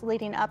 weeks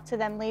leading up to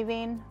them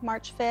leaving,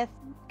 March 5th,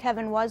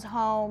 Kevin was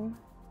home,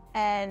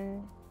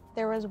 and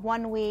there was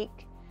 1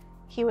 week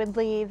he would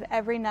leave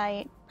every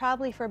night,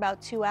 probably for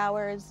about 2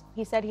 hours.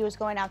 He said he was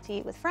going out to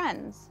eat with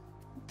friends,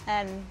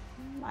 and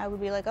I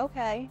would be like,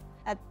 okay.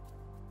 At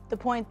the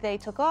point they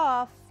took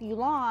off,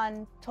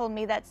 Yulon told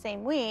me that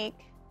same week,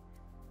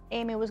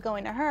 Amy was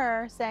going to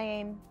her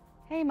saying,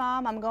 hey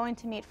Mom, I'm going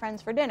to meet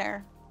friends for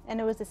dinner. And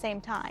it was the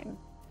same time.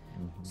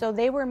 Mm-hmm. So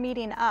they were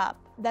meeting up,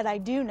 that I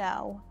do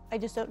know. I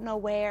just don't know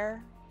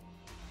where,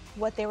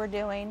 what they were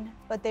doing,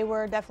 but they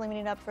were definitely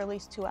meeting up for at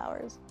least 2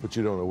 hours. But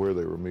you don't know where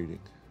they were meeting.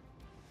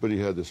 But he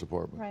had this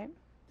apartment. Right.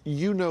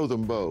 You know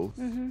them both.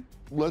 Mm-hmm.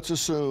 Let's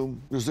assume,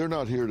 because they're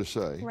not here to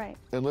say, right.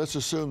 And let's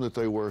assume that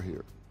they were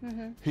here.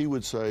 Mm-hmm. He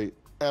would say,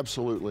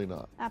 absolutely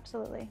not.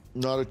 Absolutely.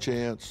 Not a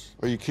chance.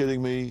 Are you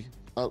kidding me?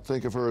 I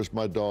think of her as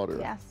my daughter.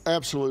 Yes.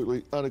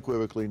 Absolutely,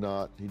 unequivocally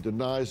not. He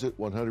denies it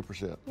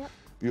 100%. Yep.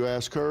 You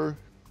ask her,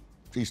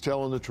 she's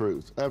telling the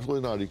truth.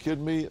 Absolutely not. Are you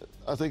kidding me?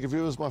 I think of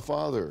you as my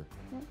father.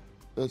 Yep.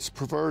 That's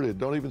perverted.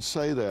 Don't even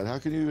say that. How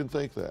can you even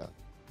think that?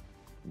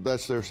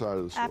 That's their side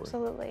of the story.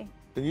 Absolutely.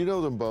 And you know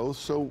them both,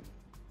 so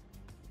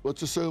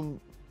let's assume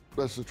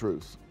that's the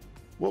truth.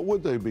 What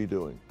would they be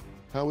doing?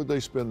 How would they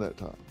spend that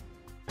time?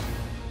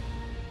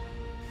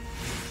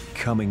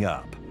 Coming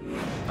up.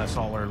 I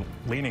saw her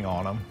leaning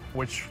on him,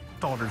 which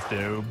daughters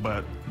do,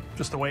 but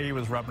just the way he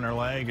was rubbing her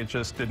leg, it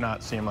just did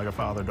not seem like a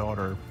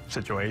father-daughter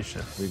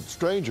situation. I mean,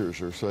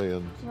 strangers are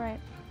saying right.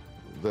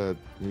 that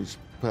he's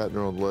patting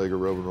her on the leg or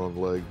rubbing her on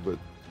the leg, but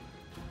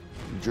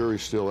the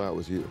jury's still out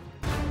with you.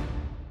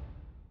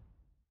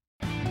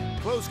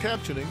 Closed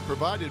captioning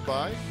provided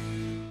by...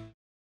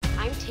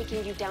 I'm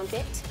taking you down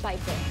bit by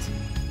bit.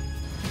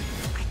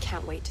 I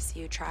can't wait to see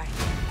you try.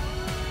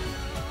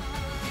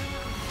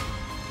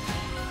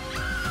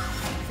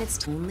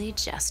 It's only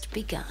just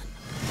begun.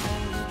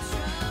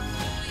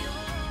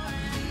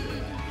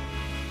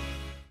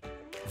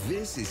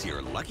 This is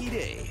your lucky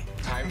day.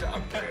 Time to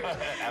upgrade.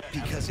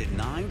 Because at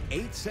 9,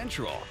 8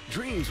 Central,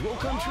 dreams will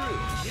come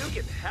true. You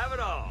can have it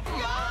all.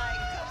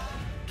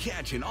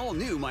 Catch an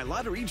all-new My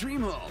Lottery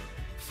Dream Home,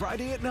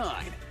 Friday at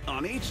 9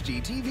 on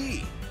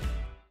HGTV.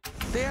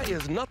 There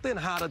is nothing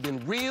hotter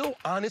than real,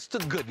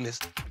 honest-to-goodness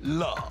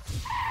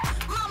love.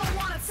 Mama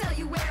wanna tell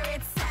you where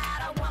it's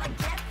at. I wanna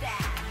get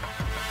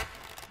that.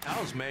 I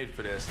was made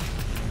for this.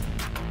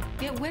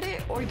 Get with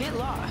it or get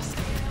lost.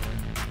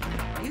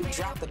 You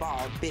dropped the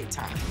ball big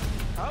time.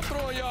 I'm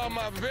throwing y'all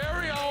my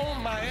very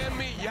own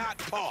Miami yacht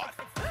party.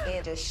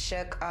 It just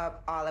shook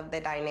up all of the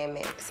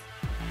dynamics.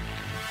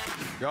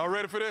 Y'all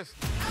ready for this?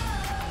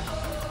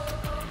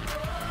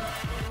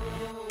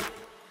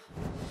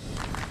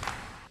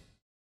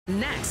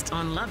 Next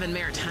on Love and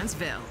Marriage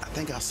Huntsville. I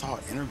think I saw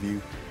an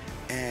interview,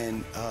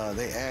 and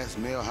they asked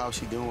Mel how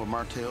she doing with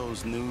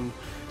Martell's new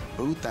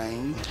boo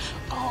thing.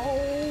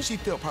 Oh, she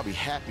felt probably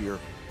happier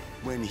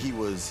when he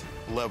was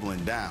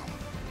leveling down.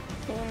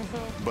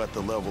 But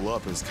the level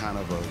up is kind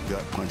of a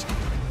gut punch.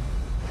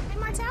 Hey,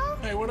 Martell?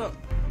 Hey, what up?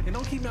 And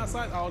don't keep me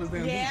outside all this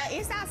damn Yeah, heat.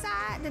 it's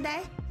outside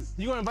today.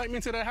 You gonna invite me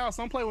into that house?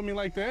 Don't play with me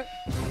like that.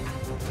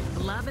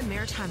 Love and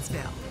Marriage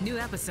Huntsville. New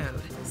episode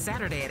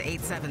Saturday at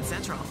 8/7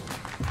 Central.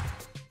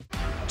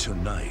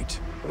 Tonight,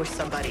 With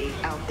somebody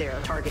out there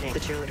targeting the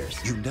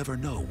cheerleaders. you never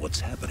know what's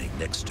happening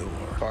next door.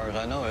 As far as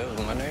I know, it was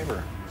my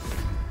neighbor.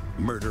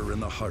 Murder in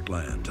the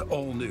Heartland,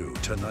 all new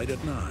tonight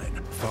at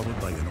 9,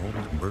 followed by an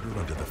old murder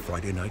under the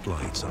Friday night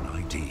lights on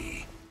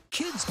ID.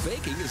 Kids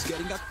Baking is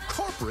getting a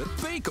corporate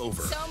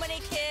bakeover So many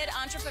kid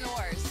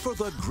entrepreneurs. for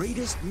the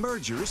greatest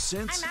merger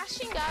since... I'm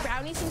mashing up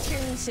brownies and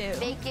tiramisu.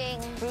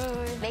 Baking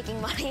food, making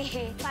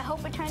money. I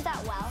hope it turns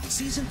out well.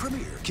 Season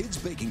premiere, Kids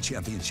Baking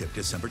Championship,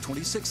 December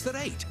 26th at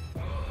 8.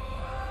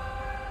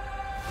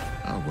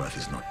 Our worth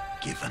is not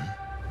given.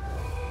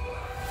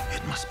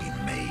 It must be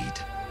made.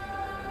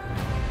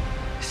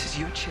 This is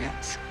your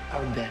chance.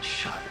 Our best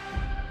shot.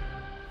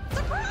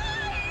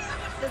 Surprise!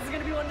 This is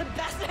gonna be one of the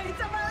best nights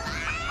of our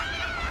life.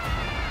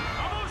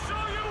 I'm gonna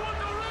show you what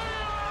the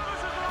real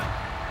is like.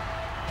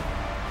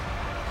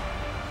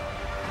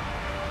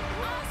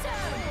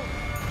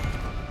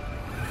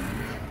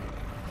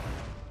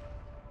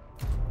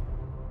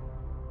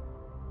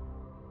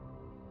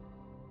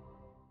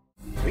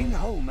 Bring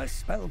home a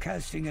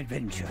spellcasting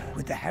adventure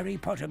with the Harry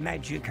Potter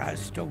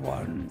Magicaster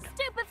wand.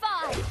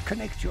 Stupefy!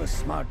 Connect your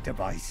smart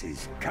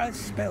devices,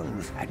 cast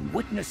spells, and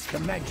witness the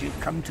magic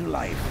come to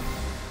life.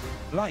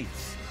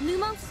 Lights,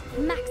 Lumos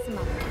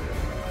Maximum.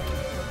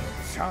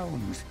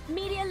 sounds,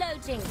 Media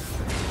Loading.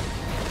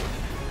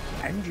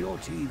 and your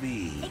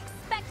TV.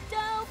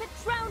 Expecto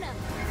Patronum.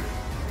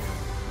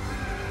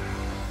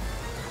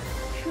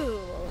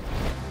 Cool.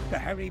 The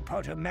Harry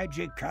Potter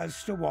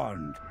Magicaster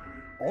wand.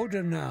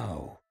 Order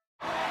now.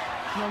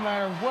 No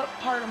matter what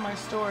part of my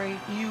story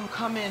you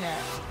come in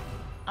at,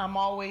 I'm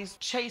always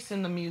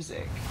chasing the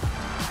music.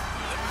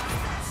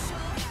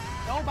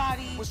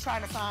 Nobody was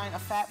trying to find a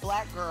fat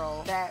black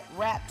girl that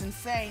rapped and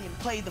sang and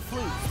played the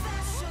flute.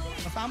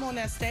 If I'm on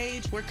that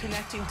stage, we're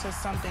connecting to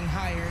something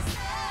higher.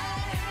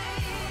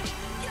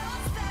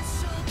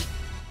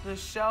 The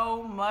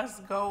show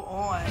must go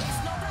on.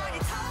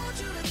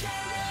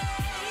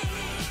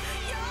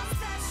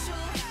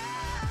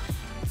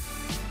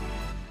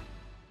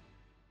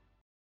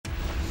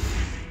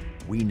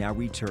 We now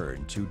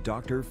return to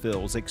Dr.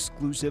 Phil's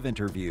exclusive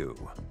interview.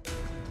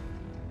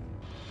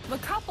 The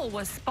couple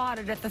was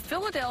spotted at the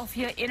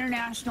Philadelphia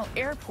International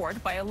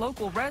Airport by a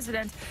local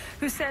resident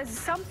who says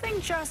something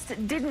just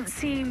didn't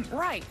seem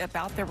right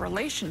about their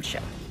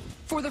relationship.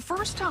 For the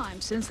first time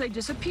since they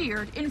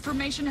disappeared,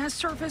 information has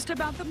surfaced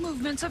about the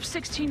movements of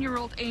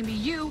 16-year-old Amy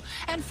Yu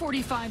and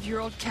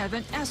 45-year-old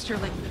Kevin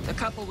Esterly. The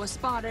couple was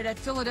spotted at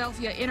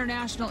Philadelphia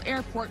International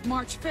Airport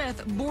March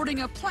 5th boarding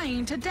a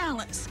plane to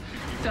Dallas.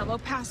 Fellow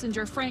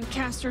passenger Frank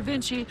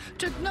Castrovinci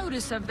took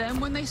notice of them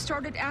when they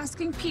started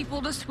asking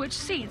people to switch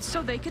seats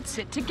so they could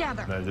sit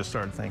together. I just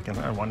started thinking,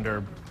 I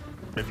wonder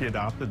if he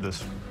adopted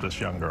this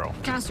young girl.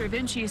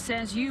 Castrovinci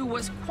says Yu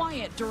was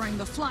quiet during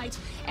the flight,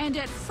 and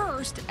at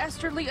first,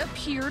 Esterly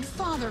appeared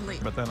fatherly.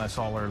 But then I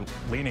saw her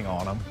leaning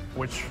on him,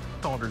 which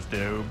soldiers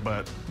do,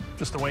 but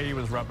just the way he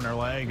was rubbing her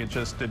leg, it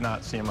just did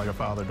not seem like a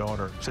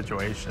father-daughter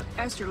situation.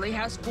 Esterly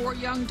has 4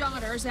 young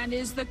daughters and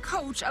is the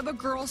coach of a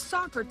girls'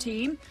 soccer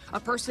team. A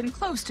person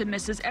close to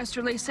Mrs.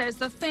 Esterly says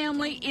the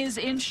family is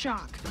in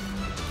shock.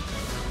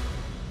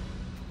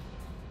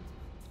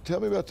 Tell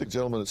me about the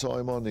gentleman that saw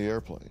him on the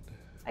airplane.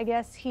 I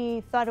guess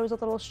he thought it was a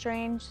little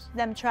strange,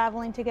 them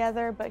traveling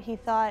together, but he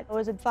thought it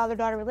was a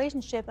father-daughter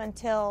relationship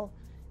until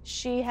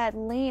she had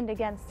leaned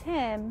against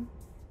him,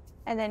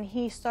 and then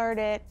he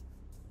started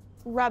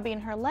rubbing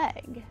her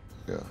leg.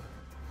 Yeah.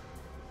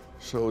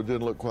 So it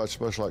didn't look quite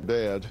so much like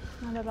Dad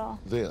Not at all.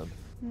 then.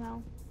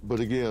 No.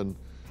 But again,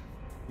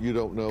 you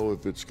don't know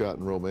if it's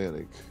gotten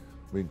romantic.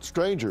 I mean,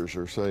 strangers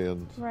are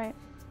saying Right.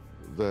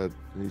 that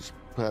he's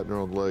patting her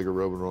on the leg or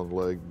rubbing her on the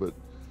leg, but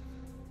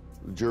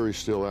the jury's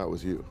still out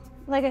with you.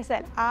 Like I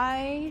said,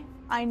 I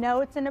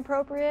know it's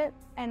inappropriate,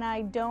 and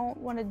I don't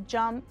want to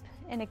jump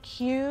and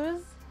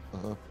accuse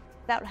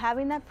without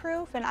having that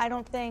proof, and I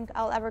don't think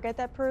I'll ever get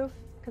that proof,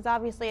 because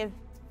obviously if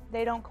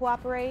they don't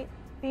cooperate,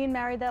 being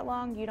married that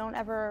long, you don't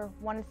ever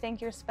want to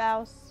think your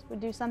spouse would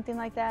do something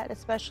like that,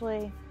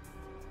 especially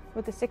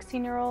with a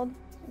 16-year-old.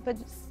 But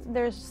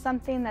there's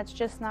something that's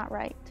just not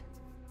right.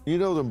 You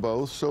know them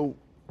both, so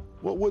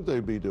what would they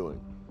be doing?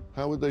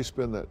 How would they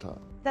spend that time?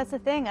 That's the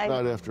thing.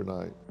 Night after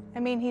night. I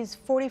mean, he's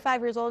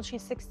 45 years old,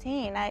 she's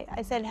 16.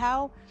 I said,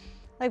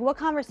 what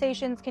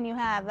conversations can you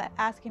have?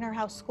 Asking her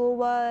how school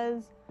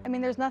was, I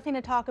mean, there's nothing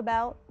to talk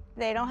about.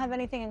 They don't have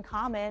anything in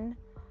common.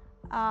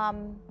 I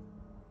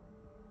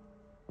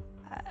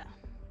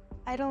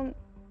don't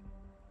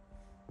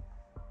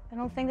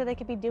think that they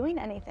could be doing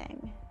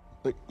anything.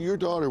 Like, your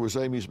daughter was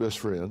Amy's best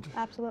friend.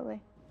 Absolutely.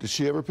 Did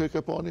she ever pick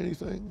up on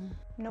anything?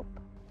 Nope.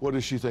 What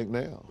does she think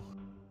now?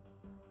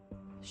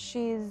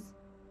 She's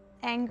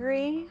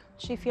angry.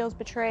 She feels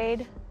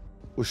betrayed.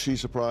 Was she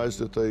surprised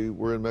that they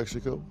were in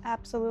Mexico?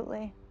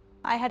 Absolutely.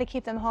 I had to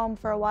keep them home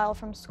for a while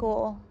from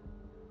school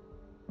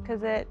because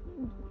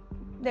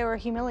they were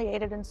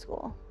humiliated in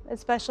school,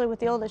 especially with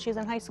the oldest. She's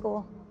in high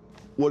school.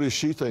 What does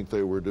she think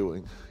they were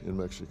doing in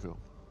Mexico?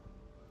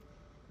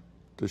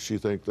 Does she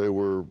think they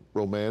were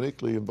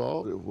romantically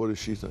involved? What does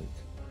she think?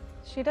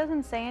 She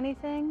doesn't say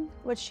anything.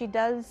 What she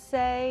does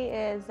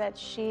say is that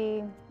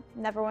she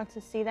never wants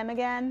to see them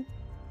again.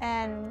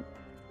 And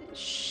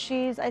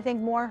she's, I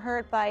think, more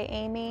hurt by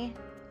Amy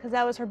because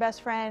that was her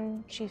best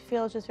friend. She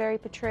feels just very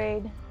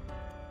betrayed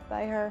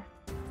by her.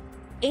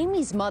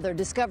 Amy's mother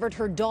discovered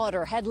her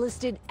daughter had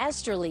listed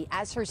Esterly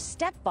as her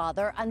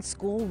stepfather on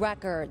school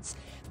records.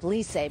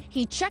 Police say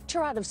he checked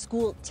her out of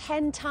school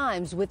 10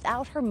 times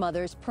without her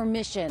mother's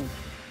permission.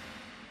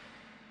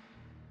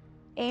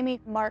 Amy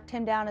marked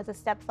him down as a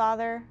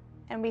stepfather,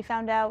 and we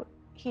found out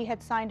he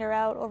had signed her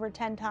out over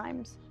 10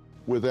 times.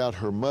 Without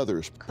her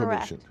mother's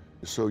permission?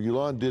 Correct. So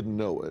Yolande didn't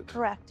know it?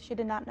 Correct. She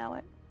did not know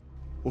it.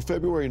 Well,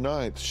 February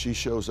 9th, she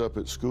shows up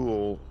at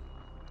school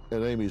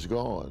and Amy's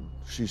gone.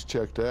 She's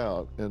checked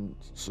out, and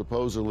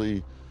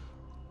supposedly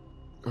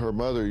her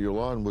mother,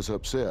 Yolande, was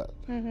upset.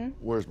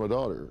 Where's my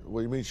daughter? What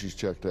do you mean she's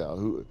checked out?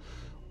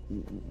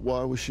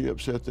 Why was she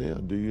upset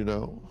then? Do you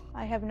know?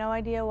 I have no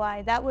idea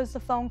why. That was the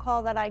phone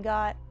call that I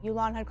got.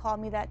 Yolande had called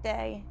me that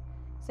day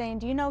saying,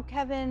 do you know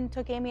Kevin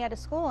took Amy out of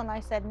school? And I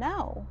said,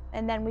 no.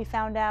 And then we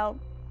found out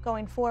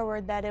going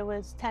forward that it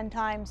was 10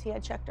 times he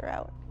had checked her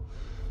out.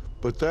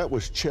 But that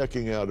was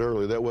checking out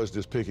early. That was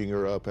just picking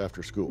her up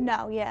after school.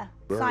 No, yeah.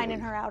 Early. Signing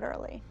her out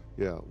early.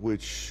 Yeah,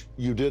 which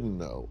you didn't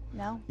know.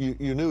 No.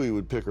 You knew he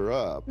would pick her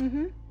up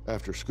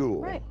after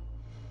school. Right.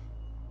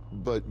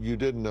 But you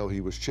didn't know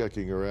he was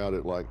checking her out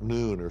at like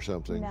noon or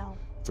something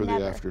for never.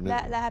 the afternoon.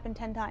 That happened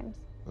 10 times.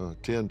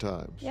 10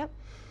 times. Yep.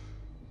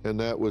 And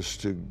that was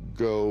to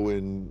go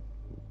in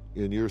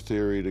your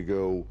theory, to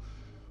go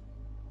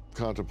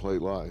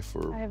contemplate life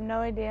or I have no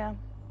idea.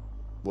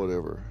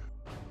 whatever.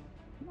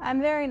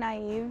 I'm very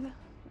naive.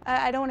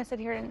 I don't want to sit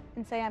here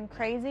and say I'm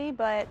crazy,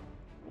 but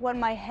what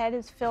my head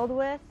is filled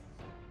with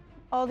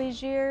all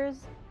these years,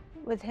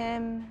 with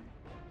him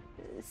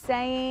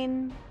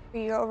saying,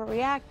 you're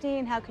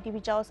overreacting, how could you be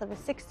jealous of a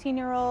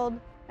 16-year-old?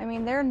 I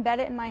mean, they're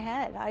embedded in my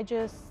head. I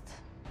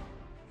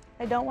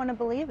don't want to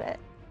believe it.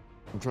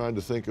 I'm trying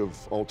to think of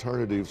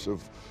alternatives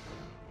of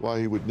why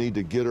he would need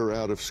to get her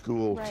out of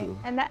school to...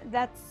 And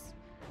that's,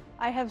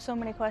 I have so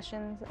many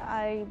questions.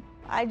 I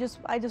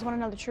just want to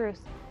know the truth.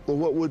 Well,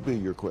 what would be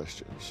your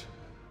questions?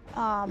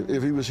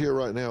 If he was here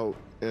right now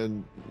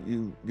and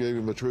you gave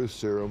him a truth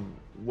serum,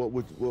 what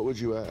would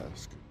you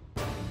ask?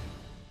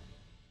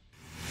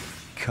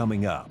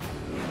 Coming up.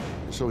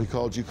 So he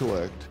called you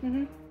collect,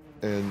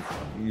 and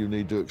you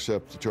need to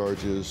accept the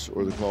charges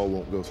or the call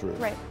won't go through.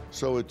 Right.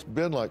 So it's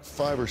been like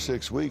 5 or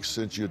 6 weeks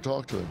since you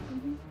talked to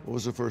him. What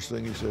was the first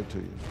thing he said to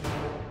you?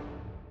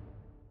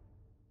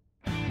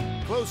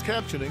 Closed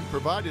captioning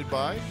provided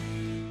by...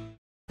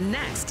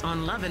 Next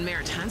on Love and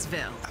Marriage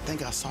Huntsville. I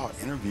think I saw an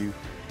interview,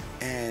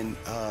 and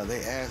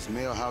they asked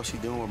Mel how she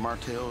doing with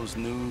Martell's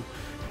new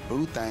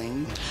boo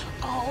thing.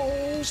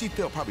 Oh, she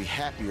felt probably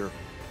happier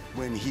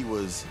when he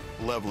was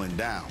leveling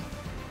down.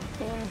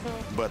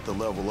 But the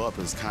level up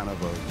is kind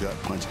of a gut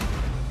punch.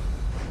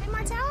 Hey,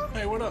 Martell?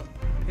 Hey, what up?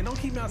 And don't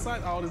keep me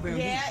outside all this damn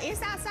heat. Yeah,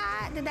 it's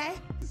outside today.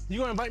 You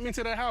gonna invite me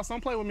to that house?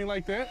 Don't play with me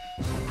like that.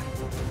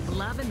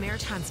 Love and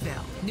Marriage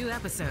Huntsville. New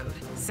episode,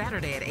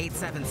 Saturday at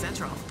 8/7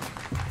 Central.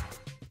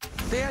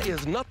 There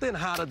is nothing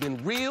hotter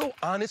than real,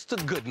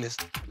 honest-to-goodness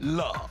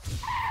love.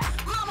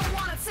 Mama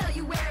wanna tell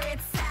you where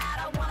it's at.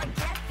 I wanna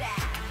get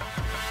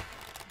that.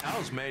 I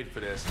was made for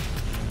this.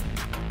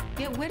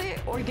 Get with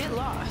it or get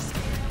lost.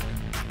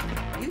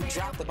 You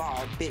dropped the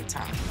ball big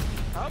time.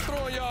 I'm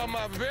throwing y'all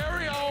my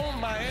very own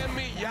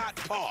Miami yacht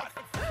party.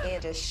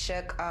 It just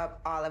shook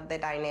up all of the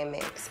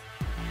dynamics.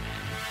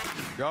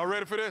 Y'all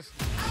ready for this?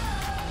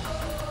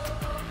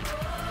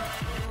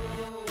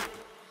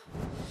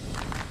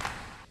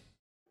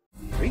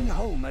 Bring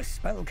home a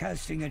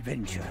spellcasting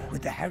adventure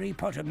with the Harry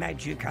Potter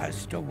Magic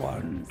Caster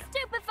Wand.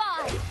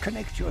 Stupefy!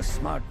 Connect your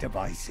smart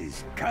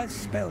devices,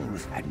 cast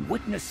spells, and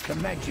witness the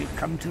magic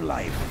come to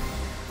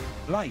life.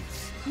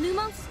 Lights.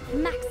 Lumos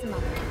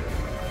Maximum.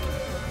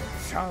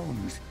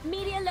 Sounds.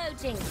 Media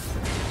loading.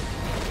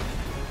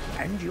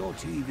 And your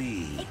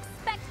TV.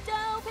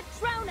 Expecto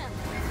Patronum.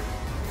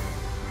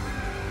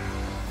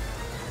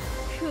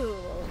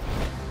 Cool.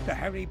 The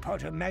Harry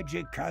Potter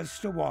Magic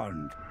Caster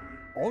Wand.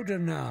 Order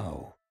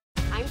now.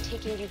 I'm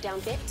taking you down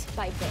bit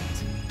by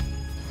bit.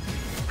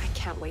 I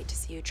can't wait to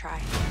see you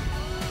try.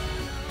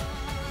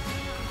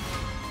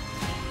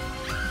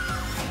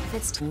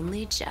 It's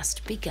only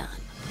just begun.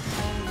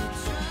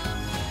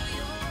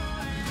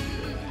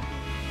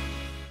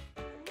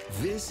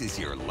 This is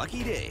your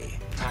lucky day.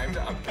 Time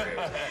to upgrade.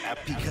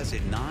 Because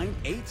at 9,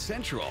 8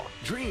 Central,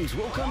 dreams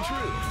will come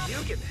true.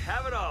 You can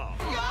have it all.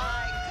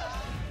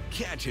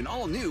 Catch an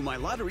all-new My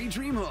Lottery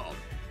Dream Home.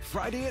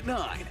 Friday at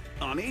 9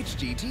 on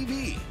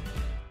HGTV.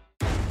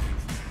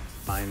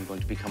 I'm going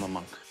to become a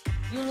monk.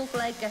 You look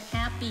like a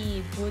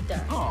happy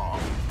Buddha.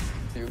 Aww.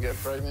 You get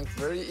pregnant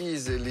very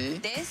easily.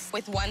 This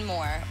with one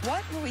more.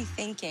 What were we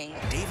thinking?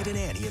 David and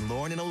Annie and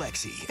Lauren and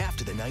Alexi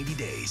after the 90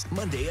 days,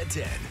 Monday at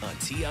 10 on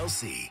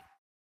TLC.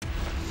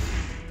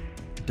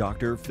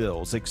 Dr.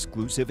 Phil's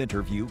exclusive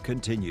interview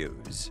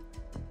continues.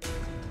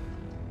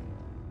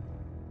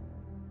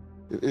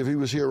 If he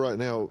was here right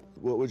now,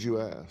 what would you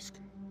ask?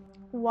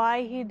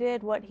 Why he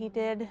did what he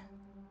did,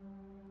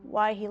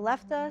 why he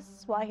left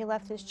us, why he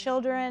left his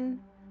children,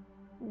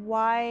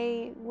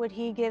 why would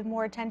he give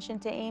more attention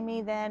to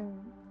Amy than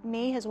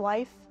me, his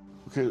wife?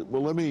 Okay,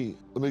 well, let me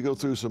go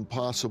through some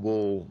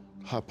possible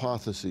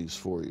hypotheses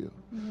for you.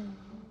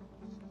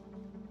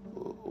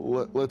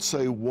 Let's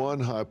say one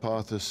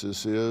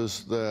hypothesis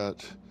is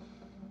that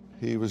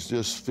he was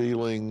just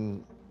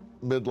feeling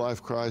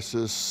midlife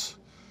crisis,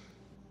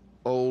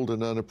 old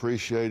and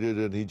unappreciated,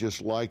 and he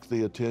just liked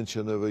the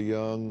attention of a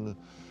young,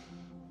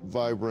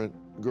 vibrant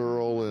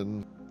girl,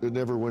 and it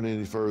never went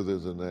any further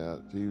than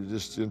that. He was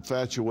just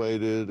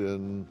infatuated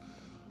and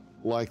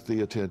liked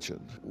the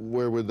attention.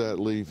 Where would that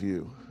leave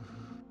you?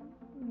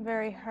 I'm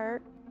very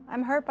hurt.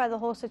 I'm hurt by the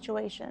whole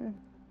situation.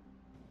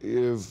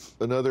 If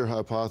another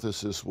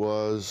hypothesis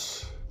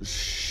was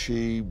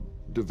she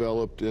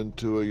developed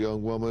into a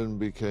young woman,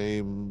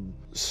 became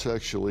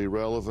sexually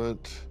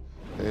relevant,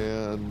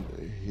 and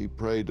he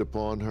preyed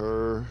upon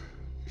her.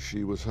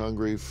 She was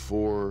hungry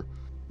for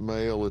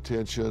male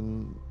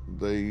attention.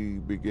 They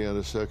began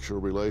a sexual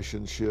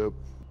relationship,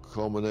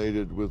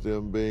 culminated with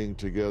them being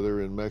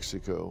together in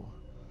Mexico.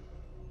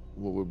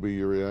 What would be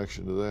your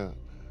reaction to that?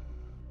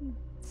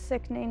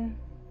 Sickening.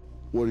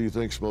 What do you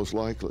think's most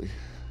likely?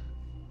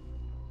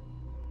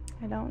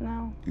 I don't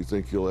know. Do you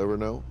think you'll ever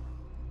know?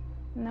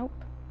 Nope.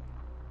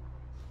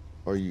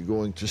 Are you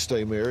going to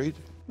stay married?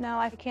 No,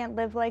 I can't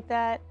live like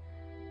that.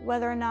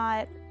 Whether or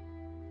not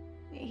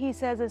he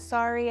says as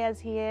sorry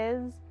as he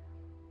is,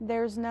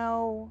 there's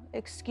no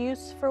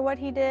excuse for what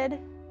he did.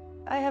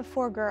 I have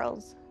 4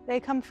 girls.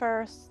 They come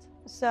first,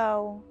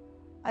 so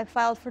I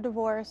filed for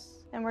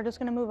divorce, and we're just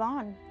gonna move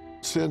on.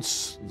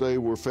 Since they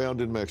were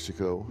found in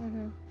Mexico,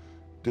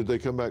 did they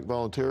come back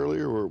voluntarily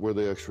or were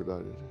they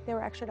extradited? They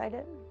were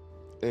extradited.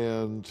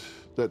 And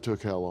that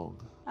took how long?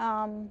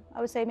 I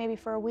would say maybe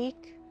for a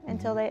week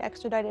until they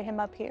extradited him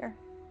up here.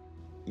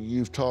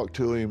 You've talked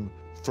to him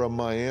from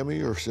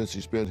Miami or since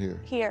he's been here?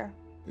 Here.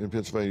 In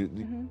Pennsylvania?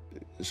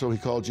 So he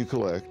called you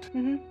collect,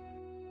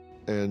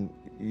 and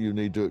you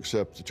need to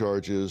accept the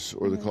charges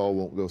or the call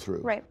won't go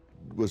through? Right.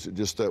 Was it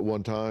just that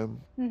one time?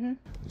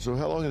 So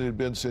how long had it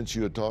been since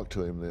you had talked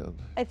to him then?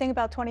 I think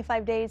about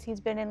 25 days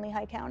he's been in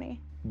Lehigh County.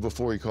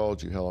 Before he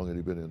called you, how long had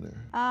he been in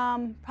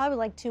there? Probably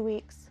like 2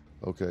 weeks.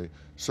 Okay,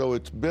 so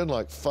it's been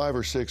like 5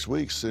 or 6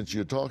 weeks since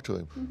you had talked to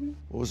him.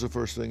 What was the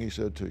first thing he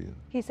said to you?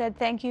 He said,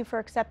 "Thank you for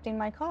accepting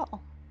my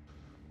call."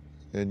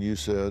 And you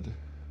said?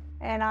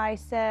 And I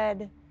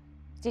said,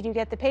 "Did you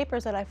get the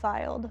papers that I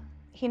filed?"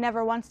 He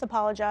never once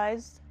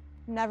apologized,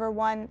 never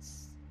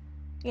once,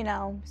 you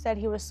know, said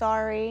he was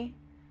sorry.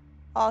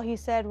 All he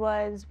said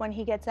was when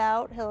he gets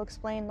out, he'll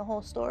explain the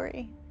whole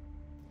story.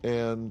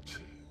 And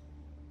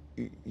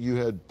you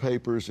had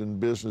papers and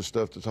business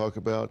stuff to talk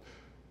about.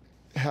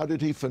 How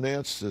did he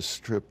finance this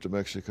trip to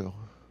Mexico?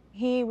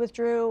 He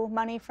withdrew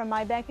money from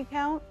my bank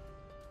account,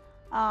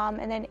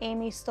 and then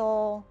Amy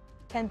stole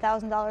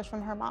 $10,000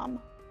 from her mom.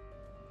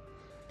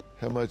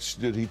 How much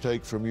did he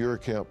take from your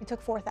account? He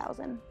took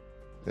 $4,000.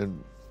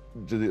 And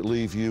did it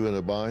leave you in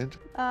a bind?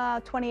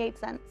 28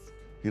 cents.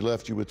 He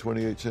left you with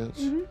 28 cents?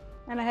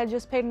 And I had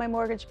just paid my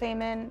mortgage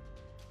payment,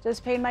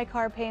 just paid my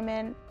car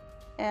payment,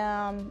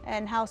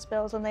 and house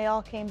bills, and they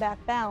all came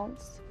back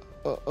bounced.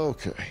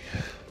 Okay.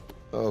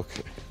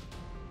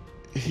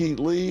 He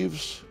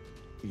leaves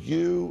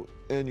you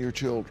and your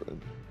children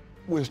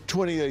with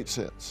 28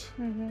 cents.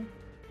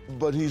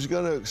 But he's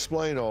going to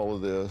explain all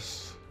of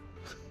this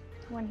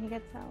when he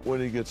gets out.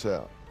 When he gets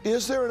out.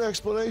 Is there an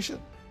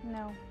explanation?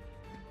 No.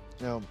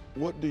 Now,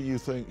 what do you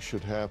think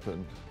should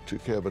happen to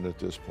Kevin at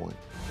this point?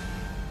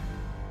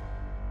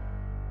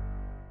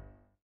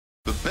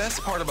 The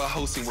best part about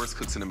hosting Worst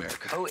Cooks in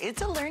America. Oh,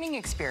 it's a learning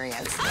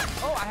experience.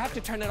 Oh, I have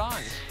to turn it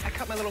on. I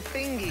cut my little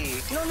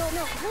thingy. No.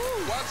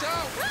 Watch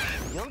out!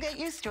 You'll get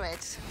used to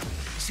it.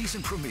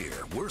 Season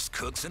premiere, Worst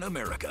Cooks in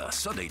America,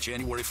 Sunday,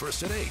 January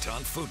 1st at 8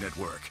 on Food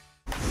Network.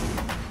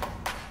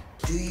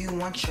 Do you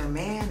want your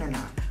man or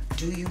not?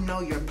 Do you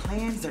know your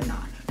plans or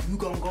not? You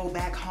gonna go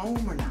back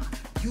home or not?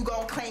 You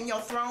gonna claim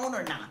your throne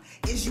or not?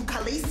 Is you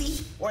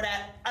Khaleesi or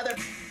that other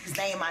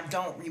name I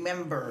don't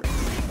remember?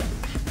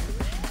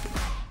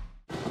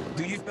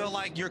 Do you feel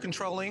like you're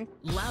controlling?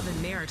 Love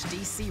and Marriage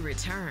DC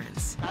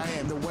returns. I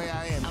am the way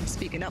I am. I'm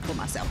speaking up for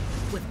myself.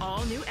 With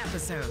all new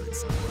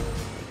episodes.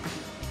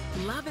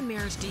 Love and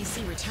Marriage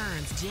DC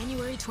returns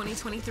January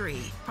 2023,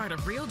 part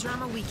of Real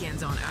Drama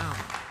Weekends on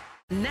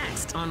OWN.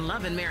 Next on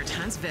Love and Marriage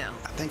Huntsville.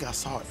 I think I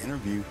saw an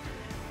interview,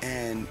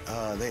 and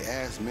they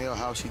asked Mel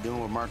how she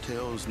doing with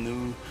Martell's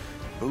new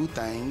boo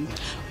thing.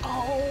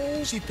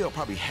 Oh, she felt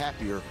probably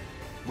happier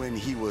when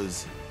he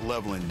was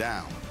leveling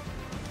down.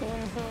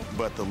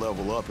 But the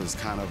level up is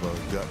kind of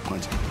a gut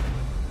punch.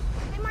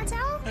 Hey,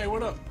 Martell? Hey,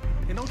 what up?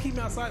 Hey, don't keep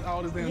me outside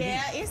all this damn heat.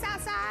 Yeah, it's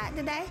outside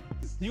today.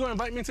 You gonna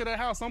invite me to that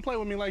house? Don't play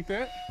with me like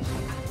that.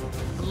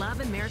 Love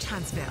and Marriage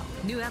Huntsville.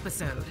 New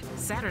episode,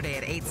 Saturday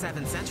at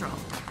 8/7 Central.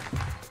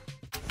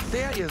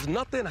 There is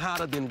nothing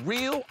hotter than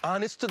real,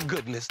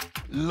 honest-to-goodness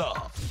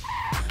love.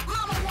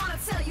 Mama wanna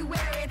tell you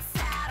where it's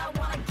at. I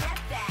wanna get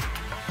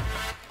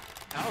that.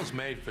 I was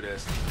made for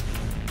this.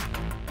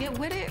 Get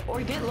with it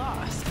or get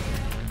lost.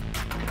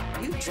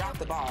 You dropped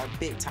the ball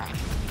big time.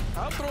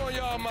 I'm throwing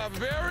y'all my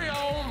very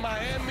own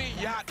Miami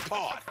yacht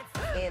party.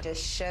 It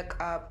just shook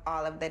up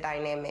all of the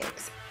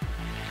dynamics.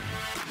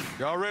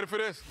 Y'all ready for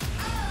this?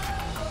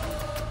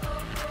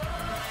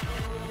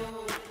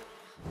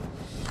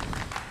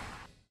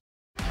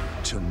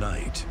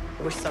 Tonight,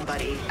 with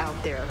somebody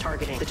out there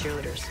targeting the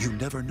cheerleaders. you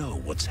never know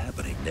what's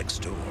happening next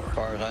door. As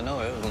far as I know,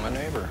 it was my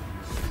neighbor.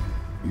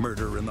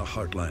 Murder in the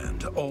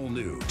Heartland, all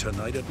new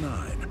tonight at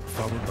 9,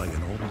 followed by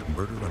an old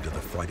murder under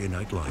the Friday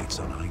night lights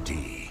on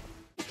ID.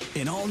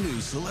 An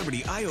all-new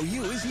Celebrity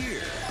IOU is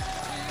here.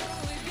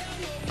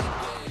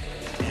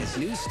 As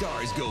new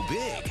stars go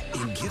big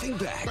in giving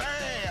back.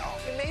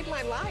 You made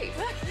my life.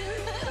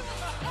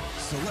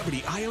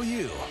 Celebrity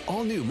IOU,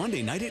 all new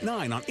Monday night at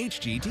 9 on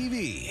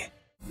HGTV.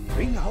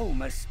 Bring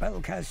home a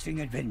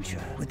spellcasting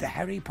adventure with the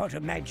Harry Potter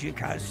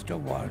Magicaster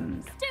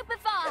wand.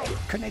 Stupefy!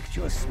 Connect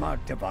your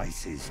smart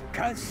devices,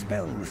 cast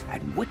spells,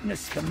 and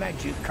witness the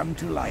magic come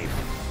to life.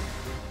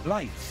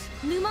 Lights.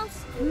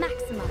 Lumos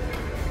Maximum.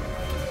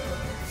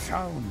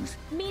 Sounds.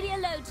 Media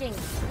loading.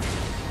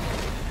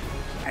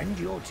 And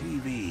your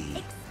TV.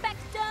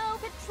 Expecto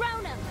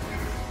Patronum.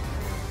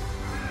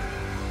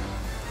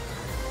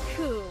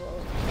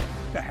 Cool.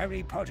 The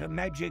Harry Potter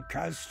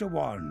Magicaster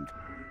wand.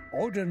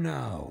 Order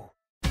now.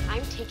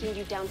 I'm taking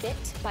you down bit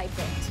by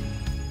bit.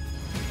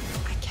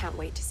 I can't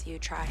wait to see you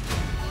try.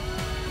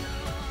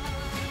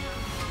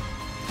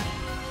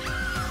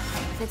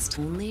 It's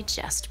only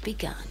just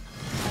begun.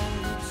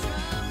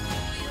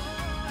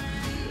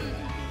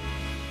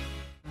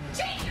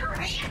 Take your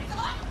hands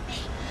off me!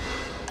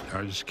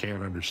 I just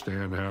can't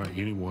understand how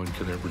anyone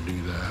could ever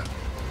do that.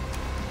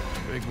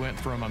 It went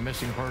from a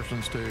missing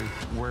persons to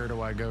where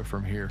do I go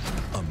from here?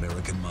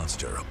 American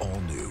Monster, all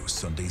new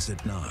Sundays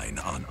at 9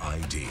 on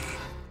ID.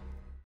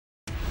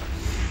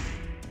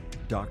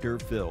 Dr.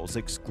 Phil's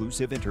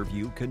exclusive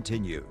interview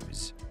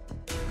continues.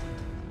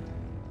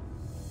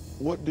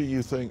 What do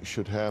you think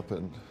should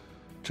happen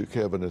to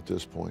Kevin at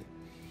this point?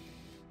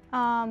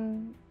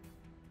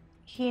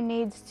 He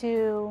needs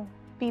to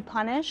be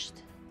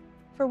punished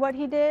for what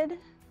he did.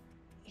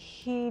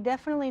 He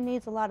definitely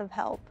needs a lot of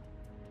help.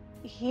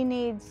 He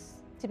needs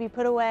to be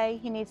put away.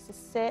 He needs to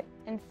sit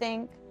and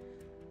think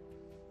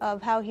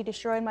of how he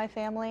destroyed my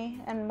family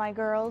and my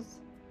girls.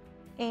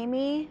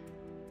 Amy,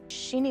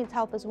 she needs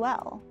help as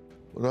well.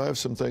 Well, I have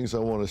some things I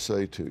want to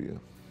say to you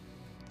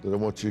that I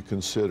want you to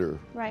consider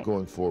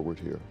going forward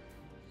here.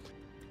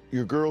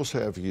 Your girls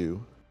have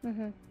you,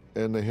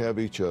 and they have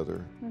each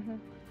other,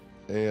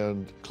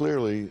 and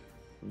clearly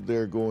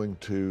they're going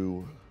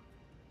to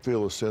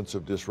feel a sense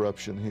of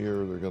disruption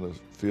here. They're going to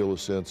feel a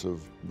sense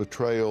of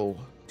betrayal,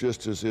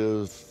 just as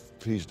if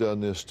he's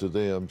done this to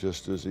them,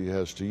 just as he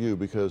has to you,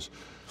 because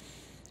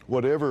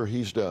whatever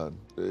he's done,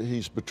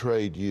 he's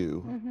betrayed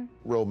you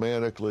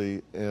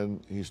romantically,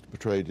 and he's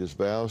betrayed his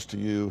vows to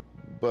you,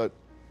 but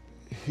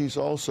he's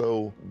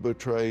also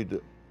betrayed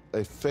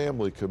a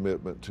family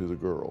commitment to the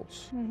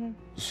girls.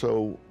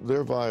 So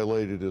they're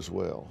violated as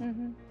well.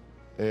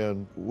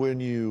 And when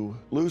you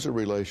lose a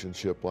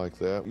relationship like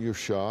that, you're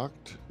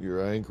shocked,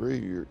 you're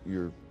angry,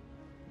 you're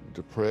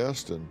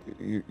depressed, and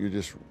you're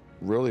just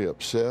really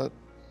upset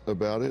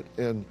about it.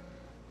 And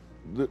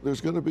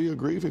there's going to be a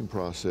grieving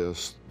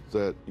process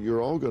that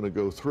you're all going to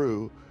go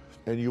through,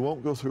 and you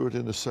won't go through it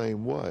in the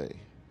same way.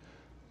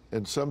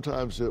 And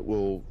sometimes it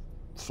will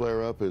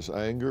flare up as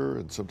anger,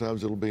 and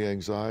sometimes it'll be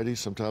anxiety,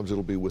 sometimes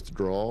it'll be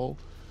withdrawal.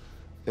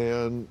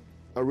 And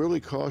I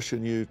really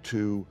caution you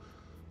to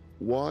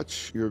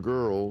watch your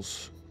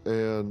girls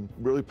and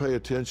really pay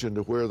attention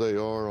to where they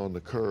are on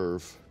the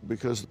curve,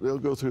 because they'll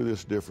go through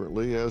this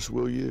differently, as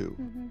will you.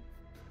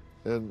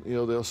 And you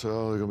know, they'll say,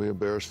 oh, they're going to be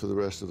embarrassed for the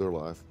rest of their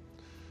life.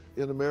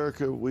 In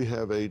America, we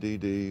have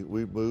ADD.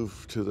 We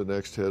move to the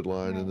next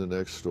headline and the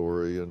next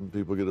story, and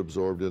people get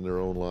absorbed in their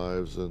own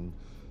lives, and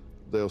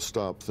they'll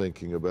stop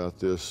thinking about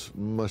this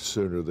much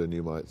sooner than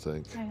you might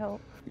think. I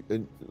hope.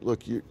 And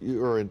look,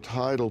 you are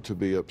entitled to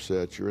be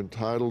upset. You're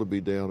entitled to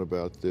be down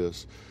about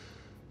this.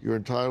 You're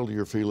entitled to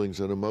your feelings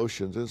and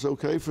emotions. And it's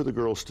okay for the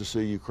girls to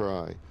see you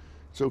cry.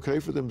 It's okay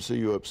for them to see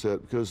you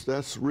upset, because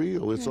that's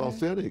real, it's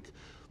authentic.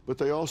 But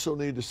they also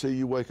need to see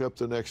you wake up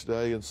the next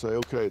day and say,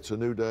 okay, it's a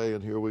new day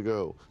and here we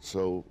go.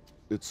 So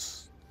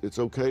it's it's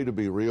okay to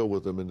be real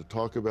with them and to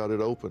talk about it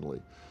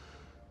openly.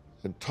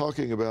 And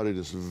talking about it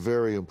is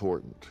very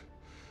important.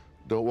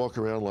 Don't walk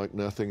around like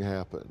nothing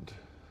happened.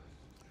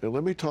 And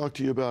let me talk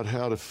to you about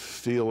how to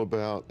feel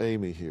about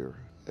Amy here.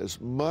 As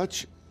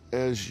much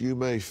as you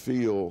may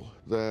feel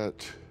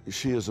that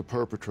she is a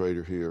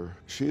perpetrator here,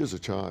 she is a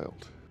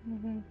child.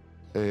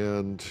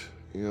 And,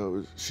 you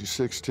know, she's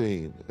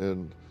 16,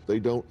 and they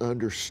don't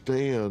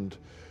understand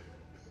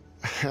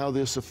how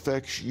this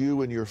affects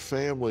you and your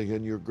family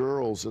and your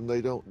girls, and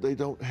they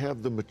don't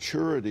have the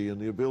maturity and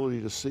the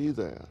ability to see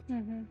that.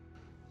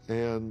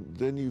 And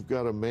then you've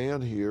got a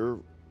man here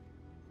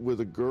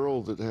with a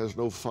girl that has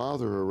no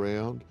father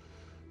around.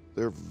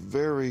 They're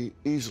very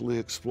easily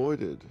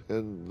exploited,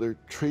 and they're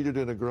treated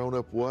in a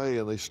grown-up way,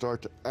 and they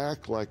start to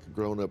act like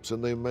grown-ups,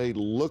 and they may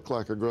look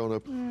like a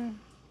grown-up,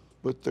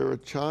 but they're a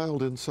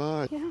child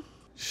inside.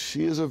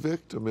 She is a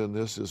victim in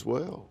this as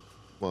well.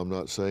 I'm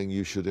not saying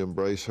you should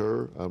embrace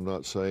her. I'm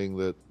not saying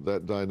that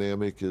that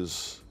dynamic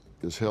is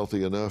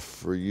healthy enough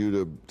for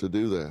you to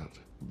do that.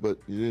 But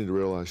you need to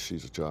realize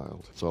she's a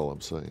child. That's all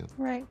I'm saying.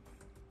 Right.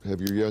 Have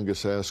your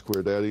youngest asked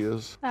where Daddy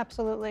is?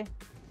 Absolutely.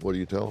 What do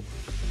you tell him?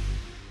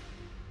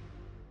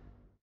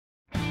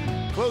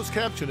 Closed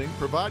captioning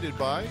provided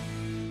by...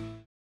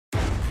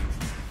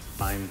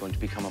 I'm going to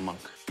become a monk.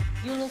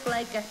 You look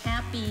like a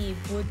happy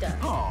Buddha.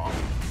 Aww.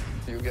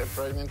 You get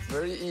pregnant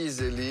very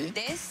easily.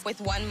 This with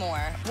one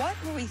more. What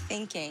were we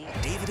thinking?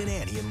 David and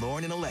Annie and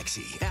Lauren and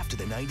Alexi after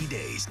the 90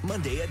 days,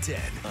 Monday at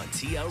 10 on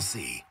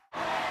TLC.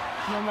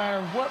 No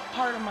matter what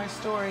part of my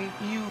story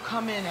you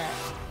come in at,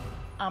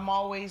 I'm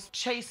always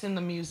chasing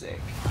the music.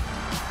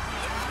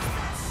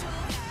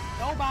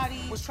 Nobody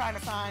was trying to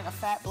find a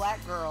fat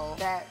black girl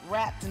that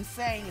rapped and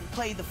sang and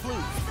played the flute.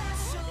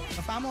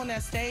 If I'm on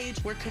that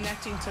stage, we're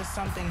connecting to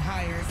something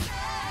higher.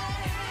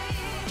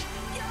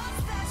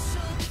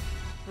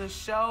 The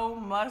show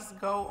must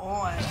go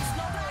on.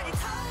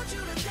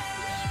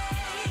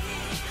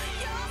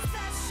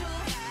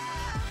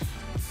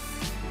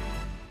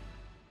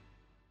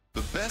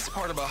 The best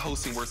part about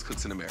hosting Worst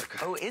Cooks in America.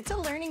 Oh, it's a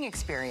learning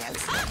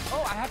experience.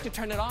 Oh, I have to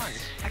turn it on.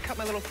 I cut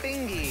my little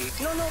thingy.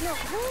 No.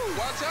 Ooh.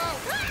 Watch out!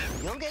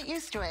 You'll get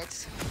used to it.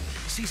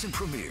 Season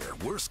premiere,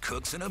 Worst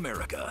Cooks in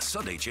America,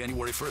 Sunday,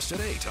 January 1st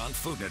at 8 on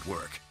Food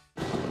Network.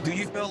 Do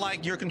you feel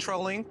like you're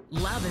controlling?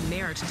 Love and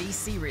Marriage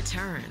DC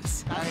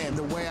returns. I am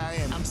the way I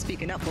am. I'm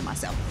speaking up for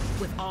myself.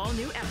 With all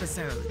new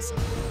episodes.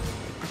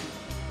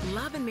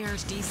 Love and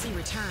Marriage DC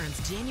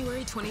returns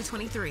January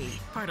 2023,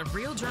 part of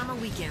Real Drama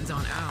Weekends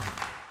on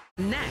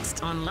OWN.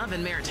 Next on Love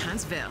and Marriage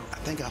Huntsville. I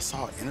think I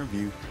saw an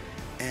interview,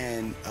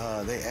 and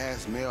they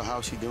asked Mel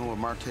how she doing with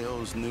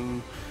Martell's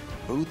new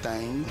boo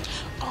thing.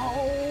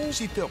 Oh,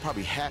 she felt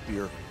probably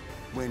happier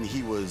when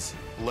he was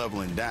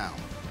leveling down.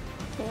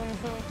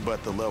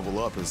 But the level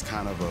up is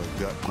kind of a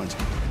gut punch.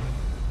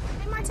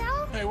 Hey,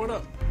 Martell? Hey, what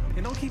up?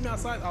 And don't keep me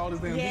outside all this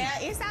damn heat. Yeah,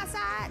 it's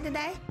outside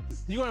today.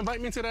 You gonna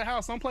invite me to that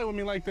house? Don't play with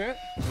me like that.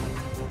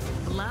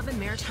 Love and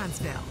Marriage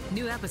Huntsville.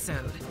 New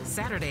episode,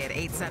 Saturday at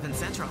 8/7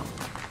 Central.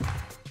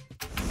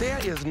 There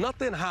is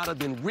nothing hotter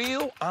than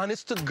real,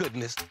 honest to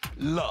goodness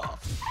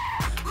love.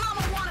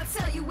 Mama wanna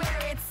tell you where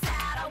it's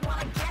at. I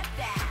wanna get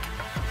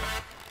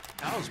that.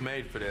 I was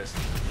made for this.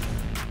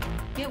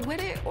 Get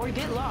with it or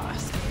get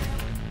lost.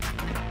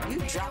 You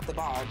dropped the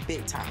ball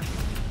big time.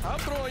 I'm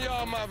throwing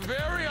y'all my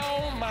very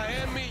own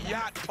Miami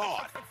yacht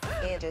party.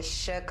 It just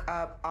shook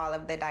up all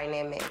of the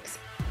dynamics.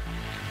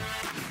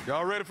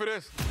 Y'all ready for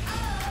this?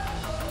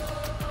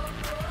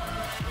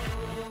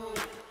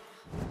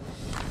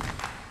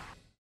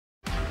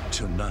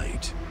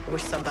 Tonight,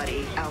 There's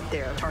somebody out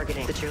there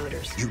targeting the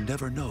cheerleaders. you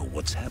never know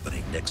what's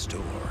happening next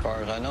door. As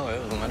far as I know,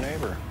 it was my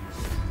neighbor.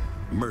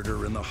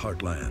 Murder in the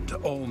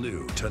Heartland, all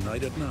new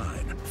tonight at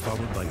 9,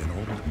 followed by an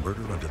old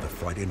murder under the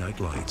Friday night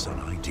lights on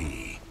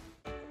ID.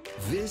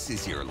 This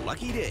is your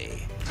lucky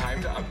day.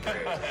 Time to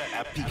upgrade.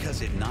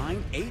 Because at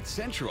 9, 8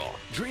 Central,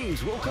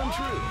 dreams will come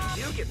true.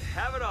 You can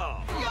have it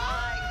all.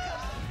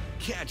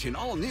 Catch an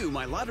all-new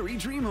My Lottery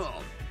Dream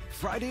Home,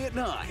 Friday at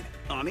 9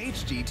 on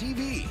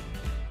HGTV.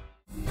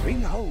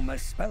 Bring home a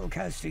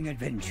spellcasting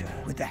adventure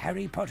with the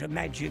Harry Potter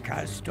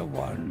Magicaster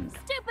wand.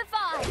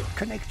 Stupefy!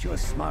 Connect your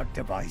smart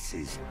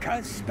devices,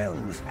 cast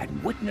spells,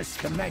 and witness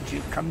the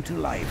magic come to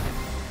life.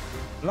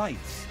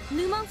 Lights.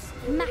 Lumos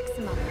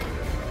Maximum.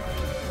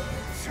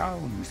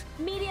 Sounds.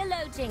 Media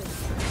loading.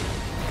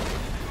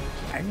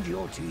 And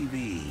your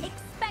TV.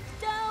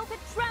 Expecto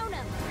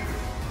Patronum.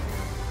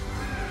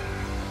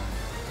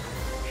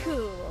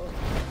 Cool.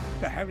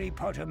 The Harry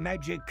Potter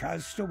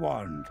Magicaster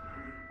wand.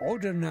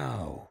 Order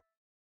now.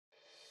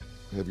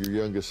 Have your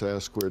youngest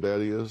asked where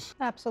Daddy is?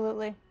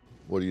 Absolutely.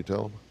 What do you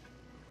tell him?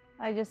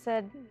 I just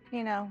said,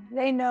 you know,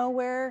 they know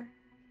where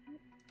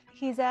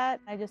he's at.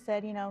 I just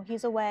said, you know,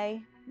 he's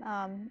away.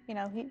 You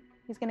know,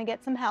 he's going to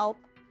get some help.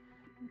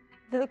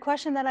 The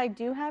question that I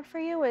do have for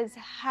you is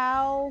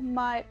how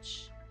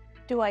much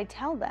do I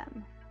tell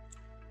them?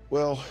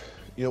 Well,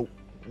 you know,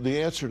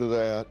 the answer to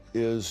that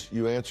is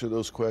you answer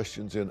those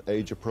questions in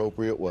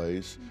age-appropriate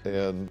ways,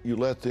 and you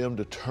let them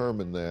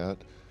determine that.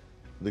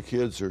 The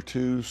kids are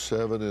 2,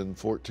 7, and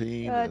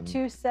 14?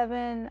 2,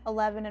 7,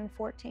 11, and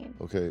 14.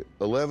 Okay,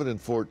 11 and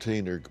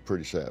 14 are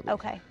pretty savvy.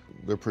 Okay.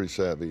 They're pretty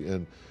savvy,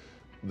 and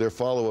their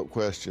follow-up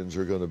questions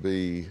are going to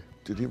be,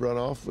 did he run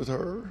off with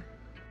her?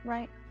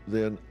 Right.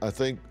 Then I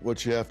think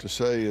what you have to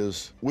say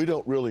is, we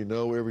don't really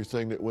know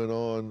everything that went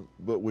on,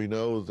 but we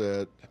know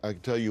that, I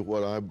can tell you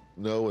what I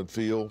know and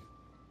feel,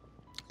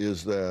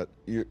 is that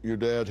your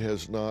dad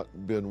has not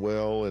been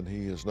well, and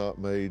he has not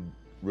made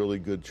really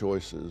good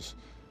choices.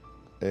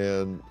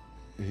 And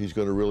he's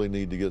going to really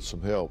need to get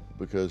some help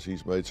because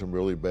he's made some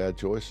really bad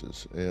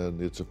choices,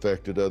 and it's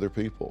affected other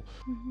people.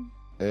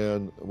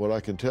 And what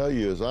I can tell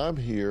you is I'm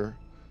here,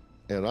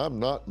 and I'm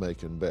not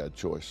making bad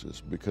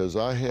choices because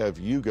I have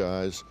you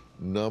guys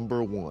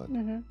number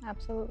one.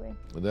 Absolutely.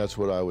 And that's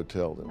what I would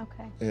tell them.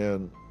 Okay.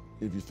 And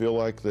if you feel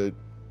like that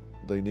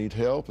they need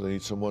help and they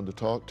need someone to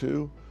talk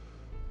to,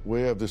 we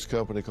have this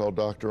company called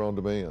Doctor on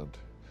Demand,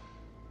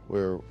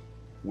 where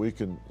we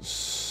can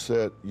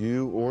set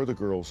you or the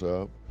girls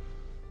up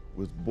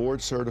with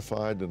board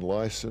certified and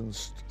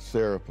licensed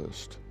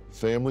therapists,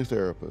 family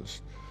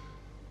therapists,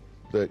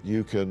 that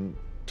you can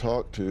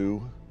talk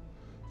to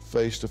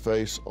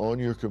face-to-face on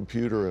your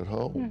computer at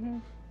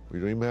home. You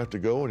don't even have to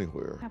go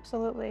anywhere.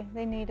 Absolutely,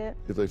 they need it.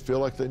 If they feel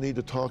like they need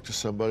to talk to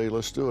somebody,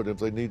 let's do it. If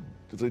they need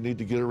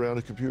to get around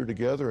a computer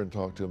together and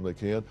talk to them, they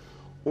can,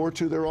 or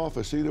to their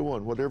office, either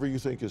one, whatever you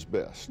think is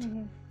best.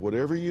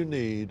 Whatever you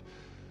need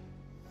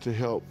to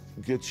help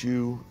get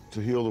you to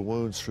heal the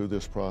wounds through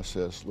this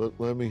process,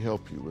 let me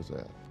help you with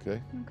that,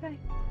 okay? Okay.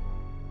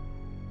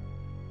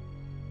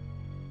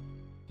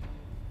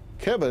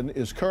 Kevin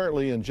is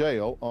currently in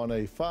jail on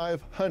a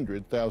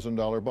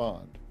 $500,000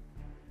 bond.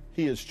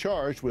 He is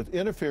charged with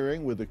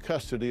interfering with the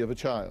custody of a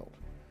child.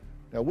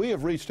 Now, we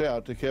have reached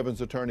out to Kevin's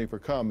attorney for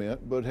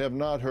comment, but have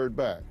not heard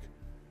back.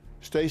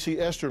 Stacey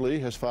Esterly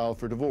has filed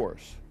for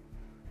divorce.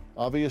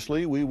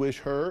 Obviously, we wish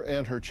her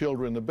and her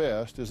children the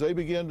best as they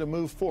begin to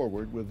move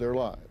forward with their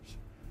lives.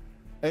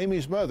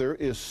 Amy's mother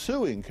is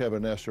suing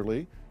Kevin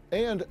Esterly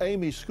and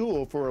Amy's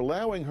school for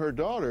allowing her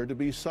daughter to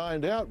be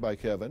signed out by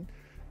Kevin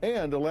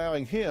and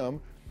allowing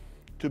him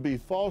to be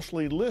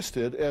falsely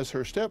listed as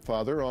her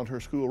stepfather on her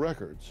school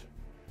records.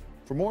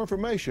 For more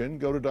information,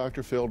 go to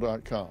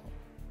drphil.com.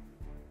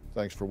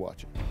 Thanks for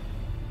watching.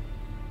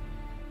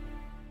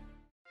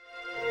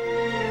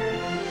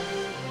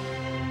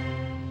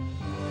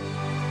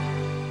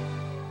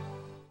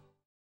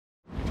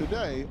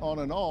 Today on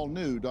an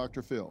all-new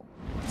Dr. Phil,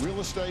 real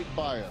estate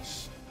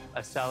bias.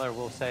 A seller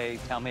will say,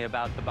 tell me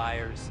about the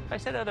buyers. I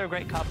said, oh, they're a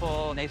great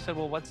couple. And they said,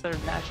 well, what's their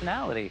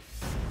nationality?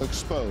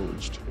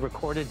 Exposed.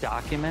 Recorded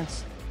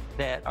documents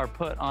that are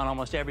put on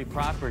almost every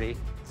property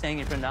saying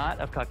if you're not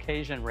of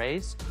Caucasian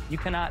race, you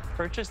cannot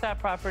purchase that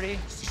property.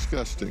 It's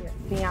disgusting.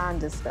 Beyond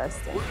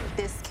disgusting.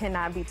 This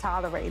cannot be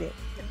tolerated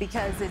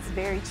because it's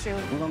very true.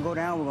 We're gonna go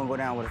down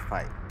with a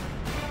fight.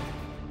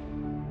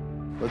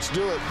 Let's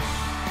do it.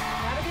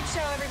 Have a good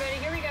show, everybody.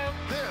 Here we go.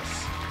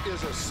 This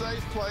is a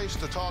safe place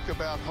to talk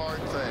about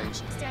hard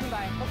things. Stand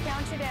by. We'll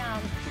count you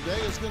down.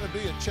 Today is going to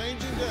be a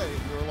changing day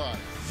in your life.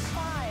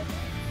 5,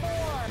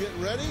 4. Get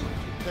ready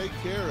to take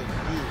care of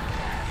you.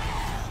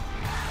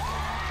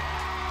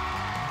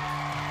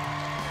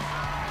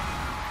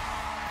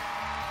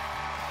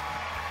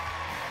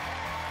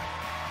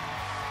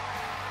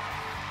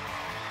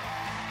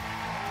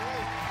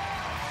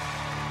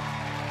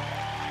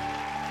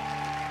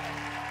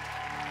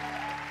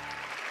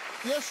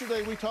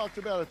 Yesterday, we talked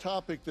about a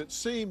topic that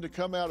seemed to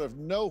come out of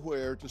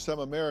nowhere to some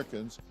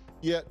Americans,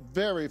 yet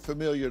very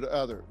familiar to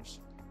others.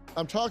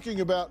 I'm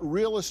talking about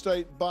real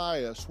estate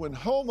bias, when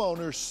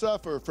homeowners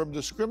suffer from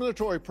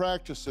discriminatory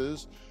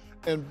practices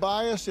and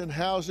bias in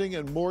housing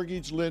and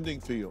mortgage lending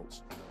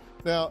fields.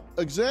 Now,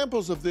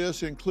 examples of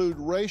this include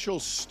racial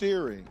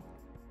steering,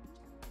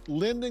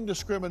 lending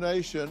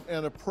discrimination,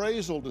 and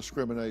appraisal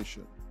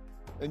discrimination.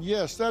 And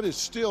yes, that is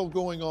still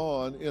going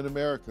on in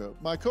America.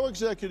 My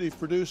co-executive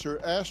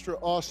producer, Astra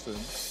Austin,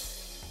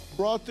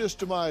 brought this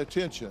to my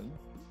attention,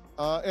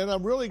 and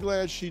I'm really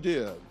glad she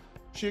did.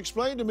 She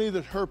explained to me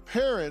that her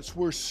parents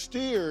were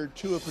steered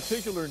to a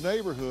particular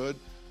neighborhood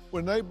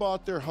when they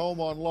bought their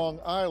home on Long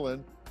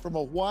Island from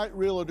a white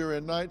realtor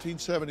in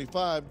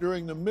 1975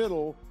 during the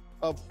middle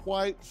of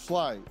white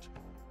flight,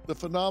 the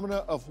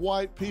phenomena of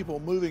white people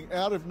moving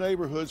out of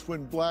neighborhoods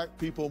when black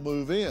people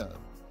move in.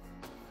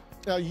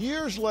 Now,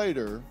 years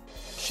later,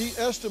 she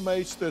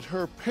estimates that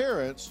her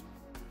parents'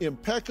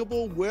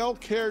 impeccable,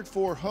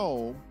 well-cared-for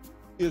home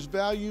is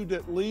valued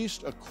at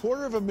least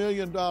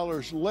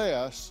 $250,000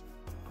 less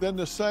than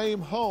the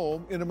same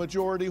home in a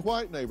majority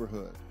white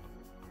neighborhood.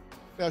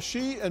 Now,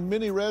 she and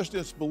many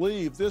residents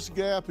believe this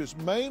gap is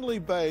mainly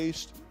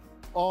based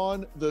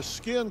on the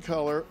skin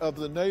color of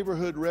the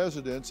neighborhood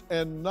residents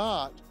and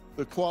not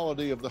the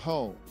quality of the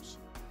homes.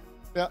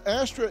 Now,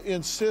 Astra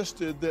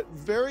insisted that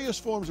various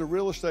forms of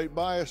real estate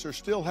bias are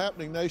still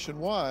happening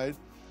nationwide,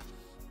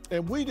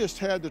 and we just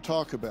had to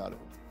talk about it.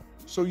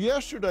 So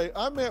yesterday,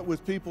 I met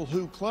with people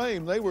who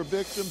claim they were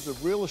victims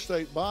of real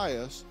estate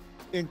bias,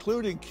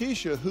 including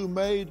Keisha, who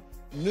made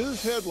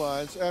News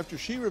headlines after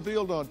she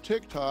revealed on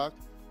TikTok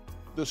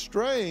the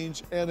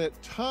strange and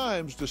at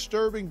times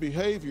disturbing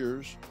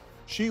behaviors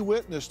she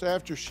witnessed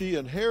after she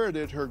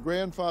inherited her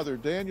grandfather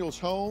Daniel's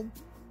home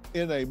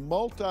in a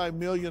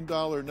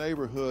multi-million-dollar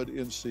neighborhood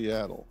in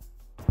Seattle.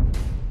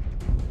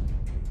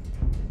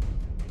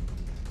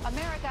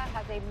 America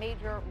has a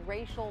major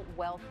racial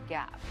wealth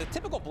gap. The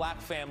typical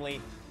black family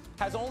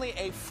has only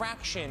a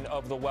fraction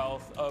of the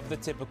wealth of the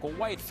typical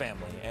white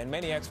family. And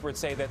many experts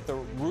say that the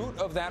root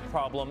of that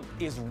problem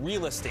is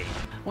real estate.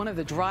 One of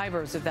the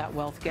drivers of that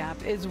wealth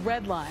gap is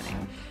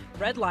redlining.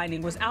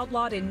 Redlining was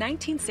outlawed in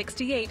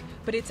 1968,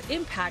 but its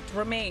impact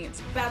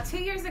remains. About 2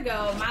 years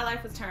ago, my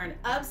life was turned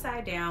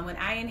upside down when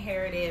I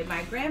inherited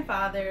my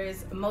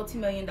grandfather's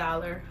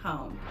multi-million-dollar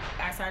home.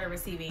 I started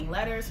receiving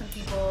letters from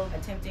people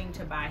attempting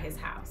to buy his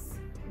house.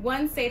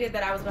 One stated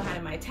that I was behind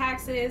in my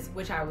taxes,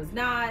 which I was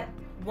not.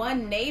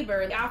 One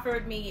neighbor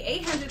offered me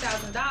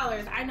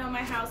 $800,000. I know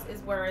my house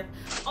is worth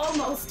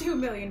almost $2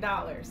 million.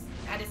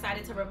 I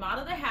decided to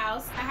remodel the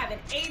house. I have an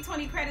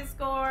 820 credit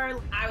score.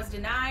 I was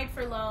denied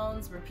for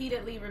loans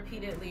repeatedly.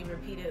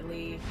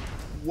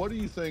 What do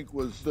you think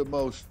was the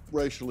most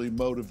racially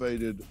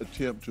motivated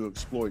attempt to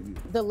exploit you?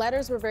 The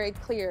letters were very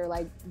clear,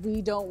 like,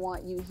 we don't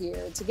want you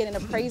here. To get an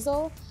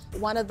appraisal,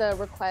 one of the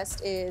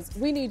requests is,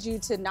 we need you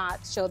to not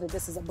show that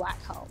this is a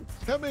black home.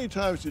 How many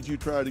times did you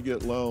try to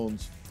get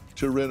loans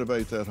to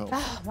renovate that home?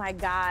 Oh my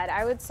God,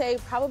 I would say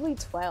probably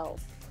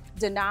 12.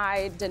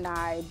 Denied.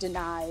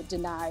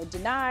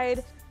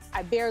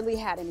 I barely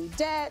had any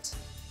debt.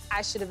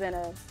 I should have been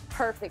a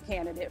perfect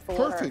candidate for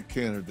her. Perfect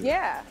candidate.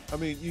 Yeah. I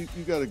mean, you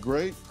got a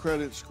great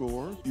credit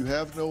score. You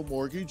have no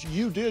mortgage.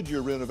 You did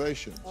your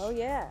renovations. Oh,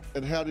 yeah.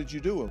 And how did you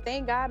do them?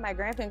 Thank God my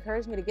grandpa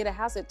encouraged me to get a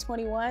house at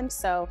 21,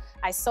 so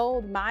I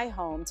sold my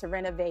home to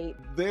renovate.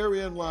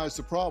 Therein lies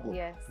the problem.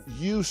 Yes.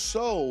 You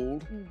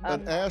sold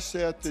an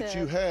asset that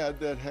you had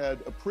that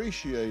had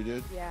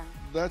appreciated. Yeah.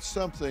 That's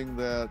something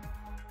that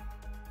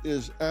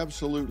is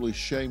absolutely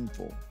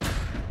shameful.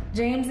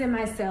 James and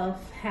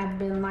myself have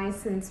been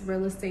licensed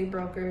real estate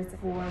brokers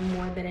for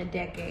more than a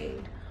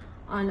decade.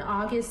 On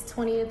August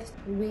 20th,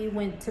 we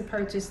went to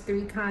purchase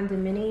 3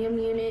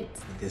 condominium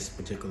units. This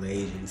particular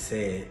agent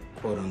said,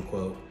 quote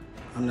unquote,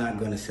 I'm not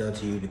going to sell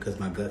to you because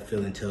my gut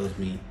feeling tells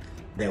me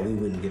that we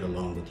wouldn't get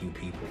along with you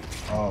people.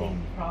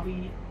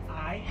 Probably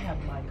I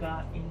have my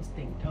gut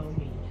instinct told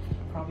me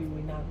probably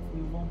we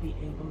won't be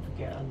able to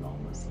get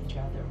along with each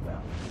other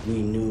well.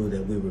 We knew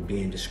that we were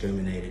being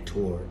discriminated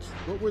towards.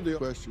 What were the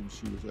questions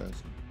she was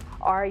asking?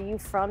 Are you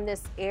from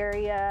this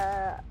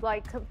area?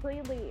 Like,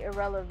 completely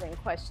irrelevant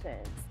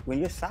questions. When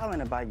you're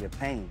silent about your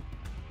pain,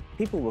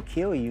 people will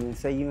kill you and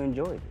say you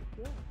enjoyed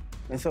it. Yeah.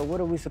 And so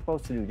what are we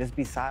supposed to do? Just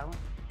be silent?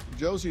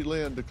 Josie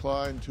Lynn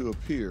declined to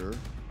appear,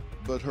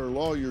 but her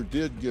lawyer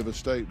did give a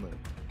statement.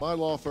 My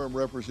law firm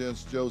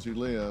represents Josie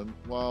Lynn,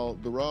 while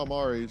the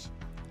Ramaris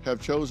have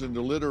chosen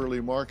to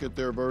literally market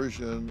their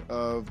version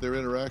of their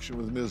interaction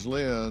with Ms.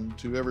 Lynn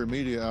to every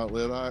media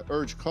outlet. I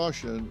urge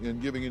caution in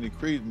giving any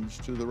credence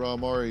to the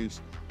Ramaris'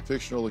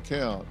 fictional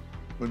account.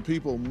 When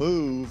people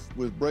move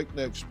with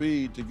breakneck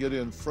speed to get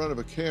in front of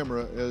a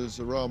camera, as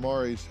the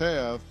Ramaris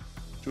have,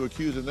 to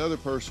accuse another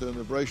person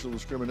of racial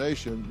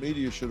discrimination,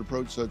 media should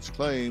approach such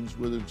claims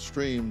with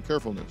extreme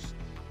carefulness.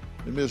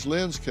 In Ms.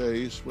 Lynn's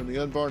case, when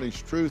the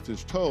unvarnished truth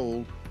is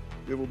told,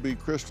 it will be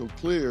crystal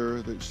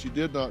clear that she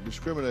did not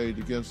discriminate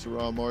against the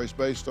Ramaris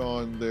based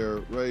on their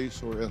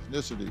race or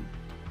ethnicity.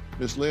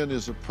 Ms. Lynn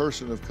is a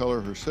person of color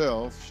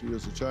herself. She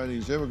is a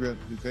Chinese immigrant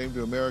who came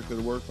to America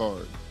to work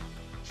hard.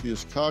 She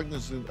is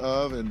cognizant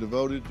of and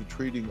devoted to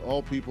treating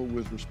all people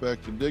with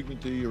respect and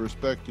dignity,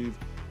 irrespective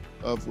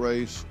of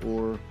race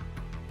or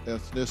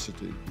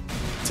ethnicity.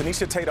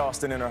 Tanisha Tate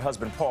Austin and her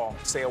husband Paul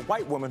say a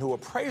white woman who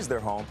appraised their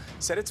home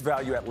said its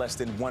value at less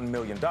than $1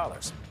 million.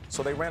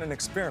 So they ran an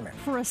experiment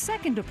for a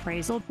second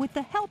appraisal with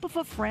the help of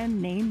a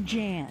friend named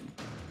Jan.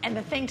 And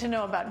the thing to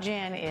know about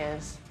Jan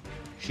is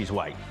she's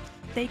white.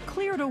 They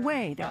cleared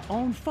away their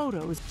own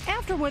photos.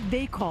 After what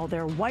they call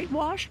their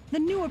whitewash, the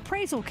new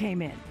appraisal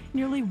came in.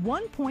 Nearly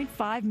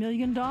 $1.5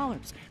 million,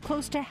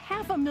 close to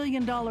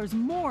 $500,000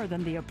 more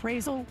than the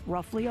appraisal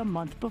roughly a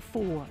month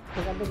before.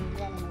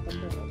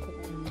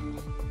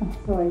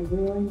 So I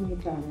really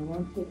need that. I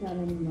won't take out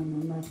any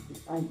money unless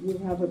you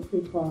have a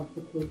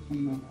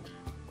pre-qualification letter.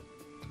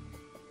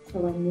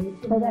 So I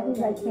need to know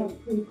that you're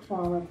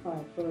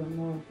pre-qualified for a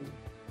mortgage.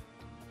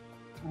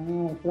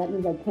 Oh, so that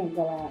means I can't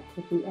go out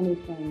to see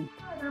anything.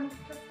 I'm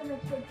just going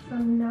to take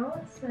some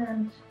notes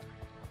and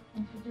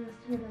introduce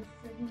you to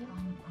Sydney.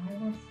 I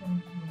will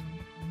send you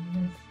a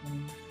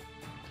listing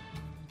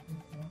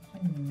this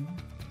afternoon.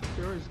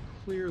 There is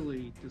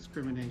clearly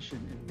discrimination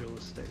in real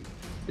estate.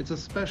 It's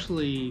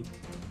especially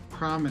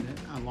prominent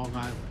on Long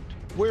Island.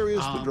 Where is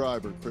the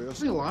driver, Chris? I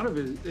think a lot of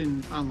it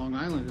on Long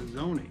Island is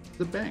zoning.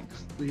 The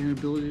banks, the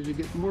inability to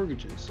get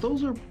mortgages.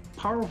 Those are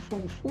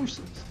powerful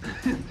forces.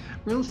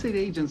 Real estate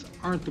agents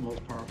aren't the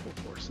most powerful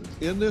forces.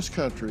 In this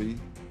country,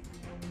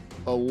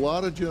 a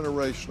lot of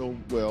generational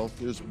wealth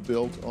is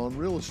built on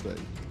real estate.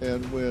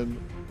 And when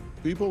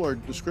people are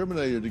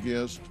discriminated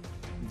against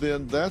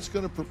then that's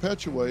going to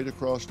perpetuate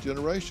across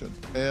generations,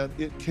 and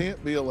it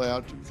can't be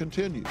allowed to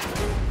continue.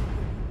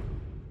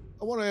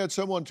 I want to add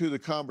someone to the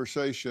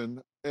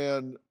conversation,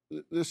 and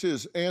this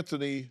is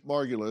Anthony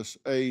Margulis,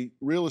 a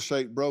real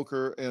estate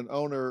broker and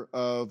owner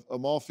of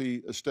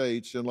Amalfi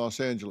Estates in Los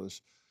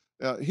Angeles.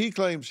 He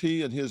claims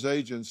he and his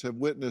agents have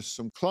witnessed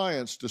some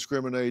clients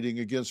discriminating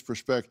against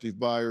prospective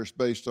buyers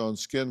based on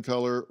skin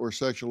color or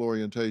sexual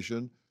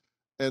orientation,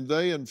 and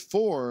they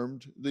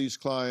informed these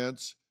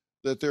clients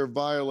that they're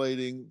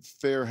violating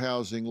fair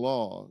housing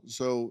law.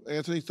 So,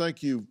 Anthony,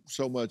 thank you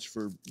so much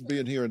for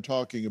being here and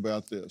talking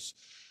about this.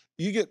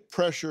 You get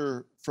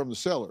pressure from the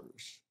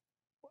sellers.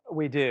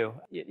 We do.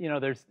 You know,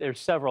 there's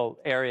several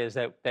areas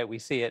that we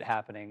see it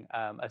happening.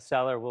 A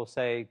seller will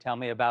say, "Tell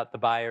me about the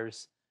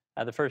buyers."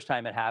 The first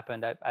time it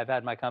happened, I've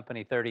had my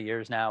company 30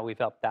 years now. We've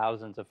helped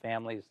thousands of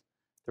families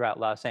throughout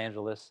Los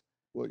Angeles.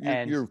 Well,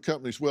 And your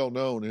company's well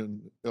known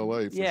in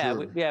LA for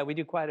sure. we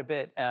do quite a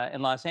bit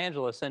in Los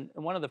Angeles. And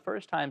one of the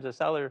first times a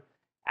seller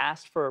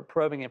asked for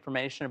probing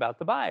information about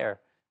the buyer.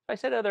 I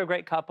said, "Oh, they're a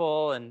great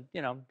couple, and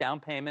you know, down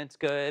payment's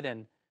good,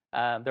 and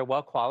they're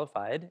well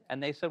qualified."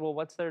 And they said, "Well,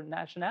 what's their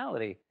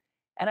nationality?"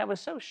 And I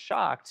was so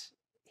shocked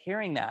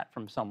hearing that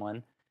from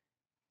someone.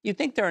 You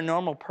think they're a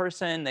normal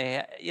person.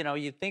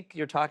 You think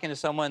you're talking to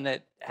someone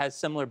that has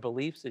similar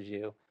beliefs as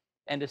you,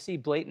 and to see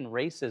blatant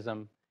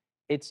racism,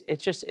 it's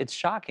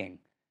shocking.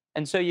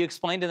 And so you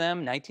explain to them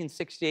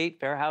 1968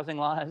 fair housing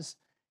laws.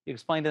 You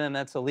explain to them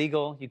that's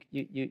illegal.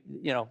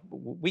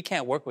 We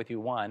can't work with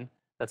you. One,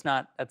 that's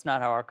not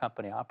how our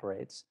company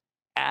operates.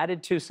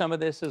 Added to some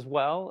of this as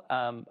well,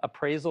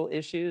 appraisal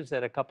issues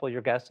that a couple of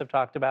your guests have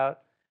talked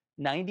about.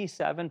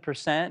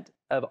 97%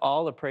 of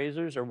all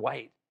appraisers are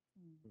white.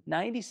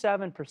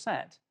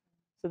 97%.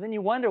 So then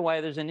you wonder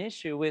why there's an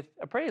issue with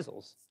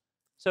appraisals.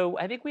 So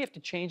I think we have to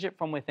change it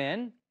from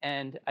within.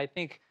 And I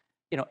think,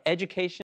 education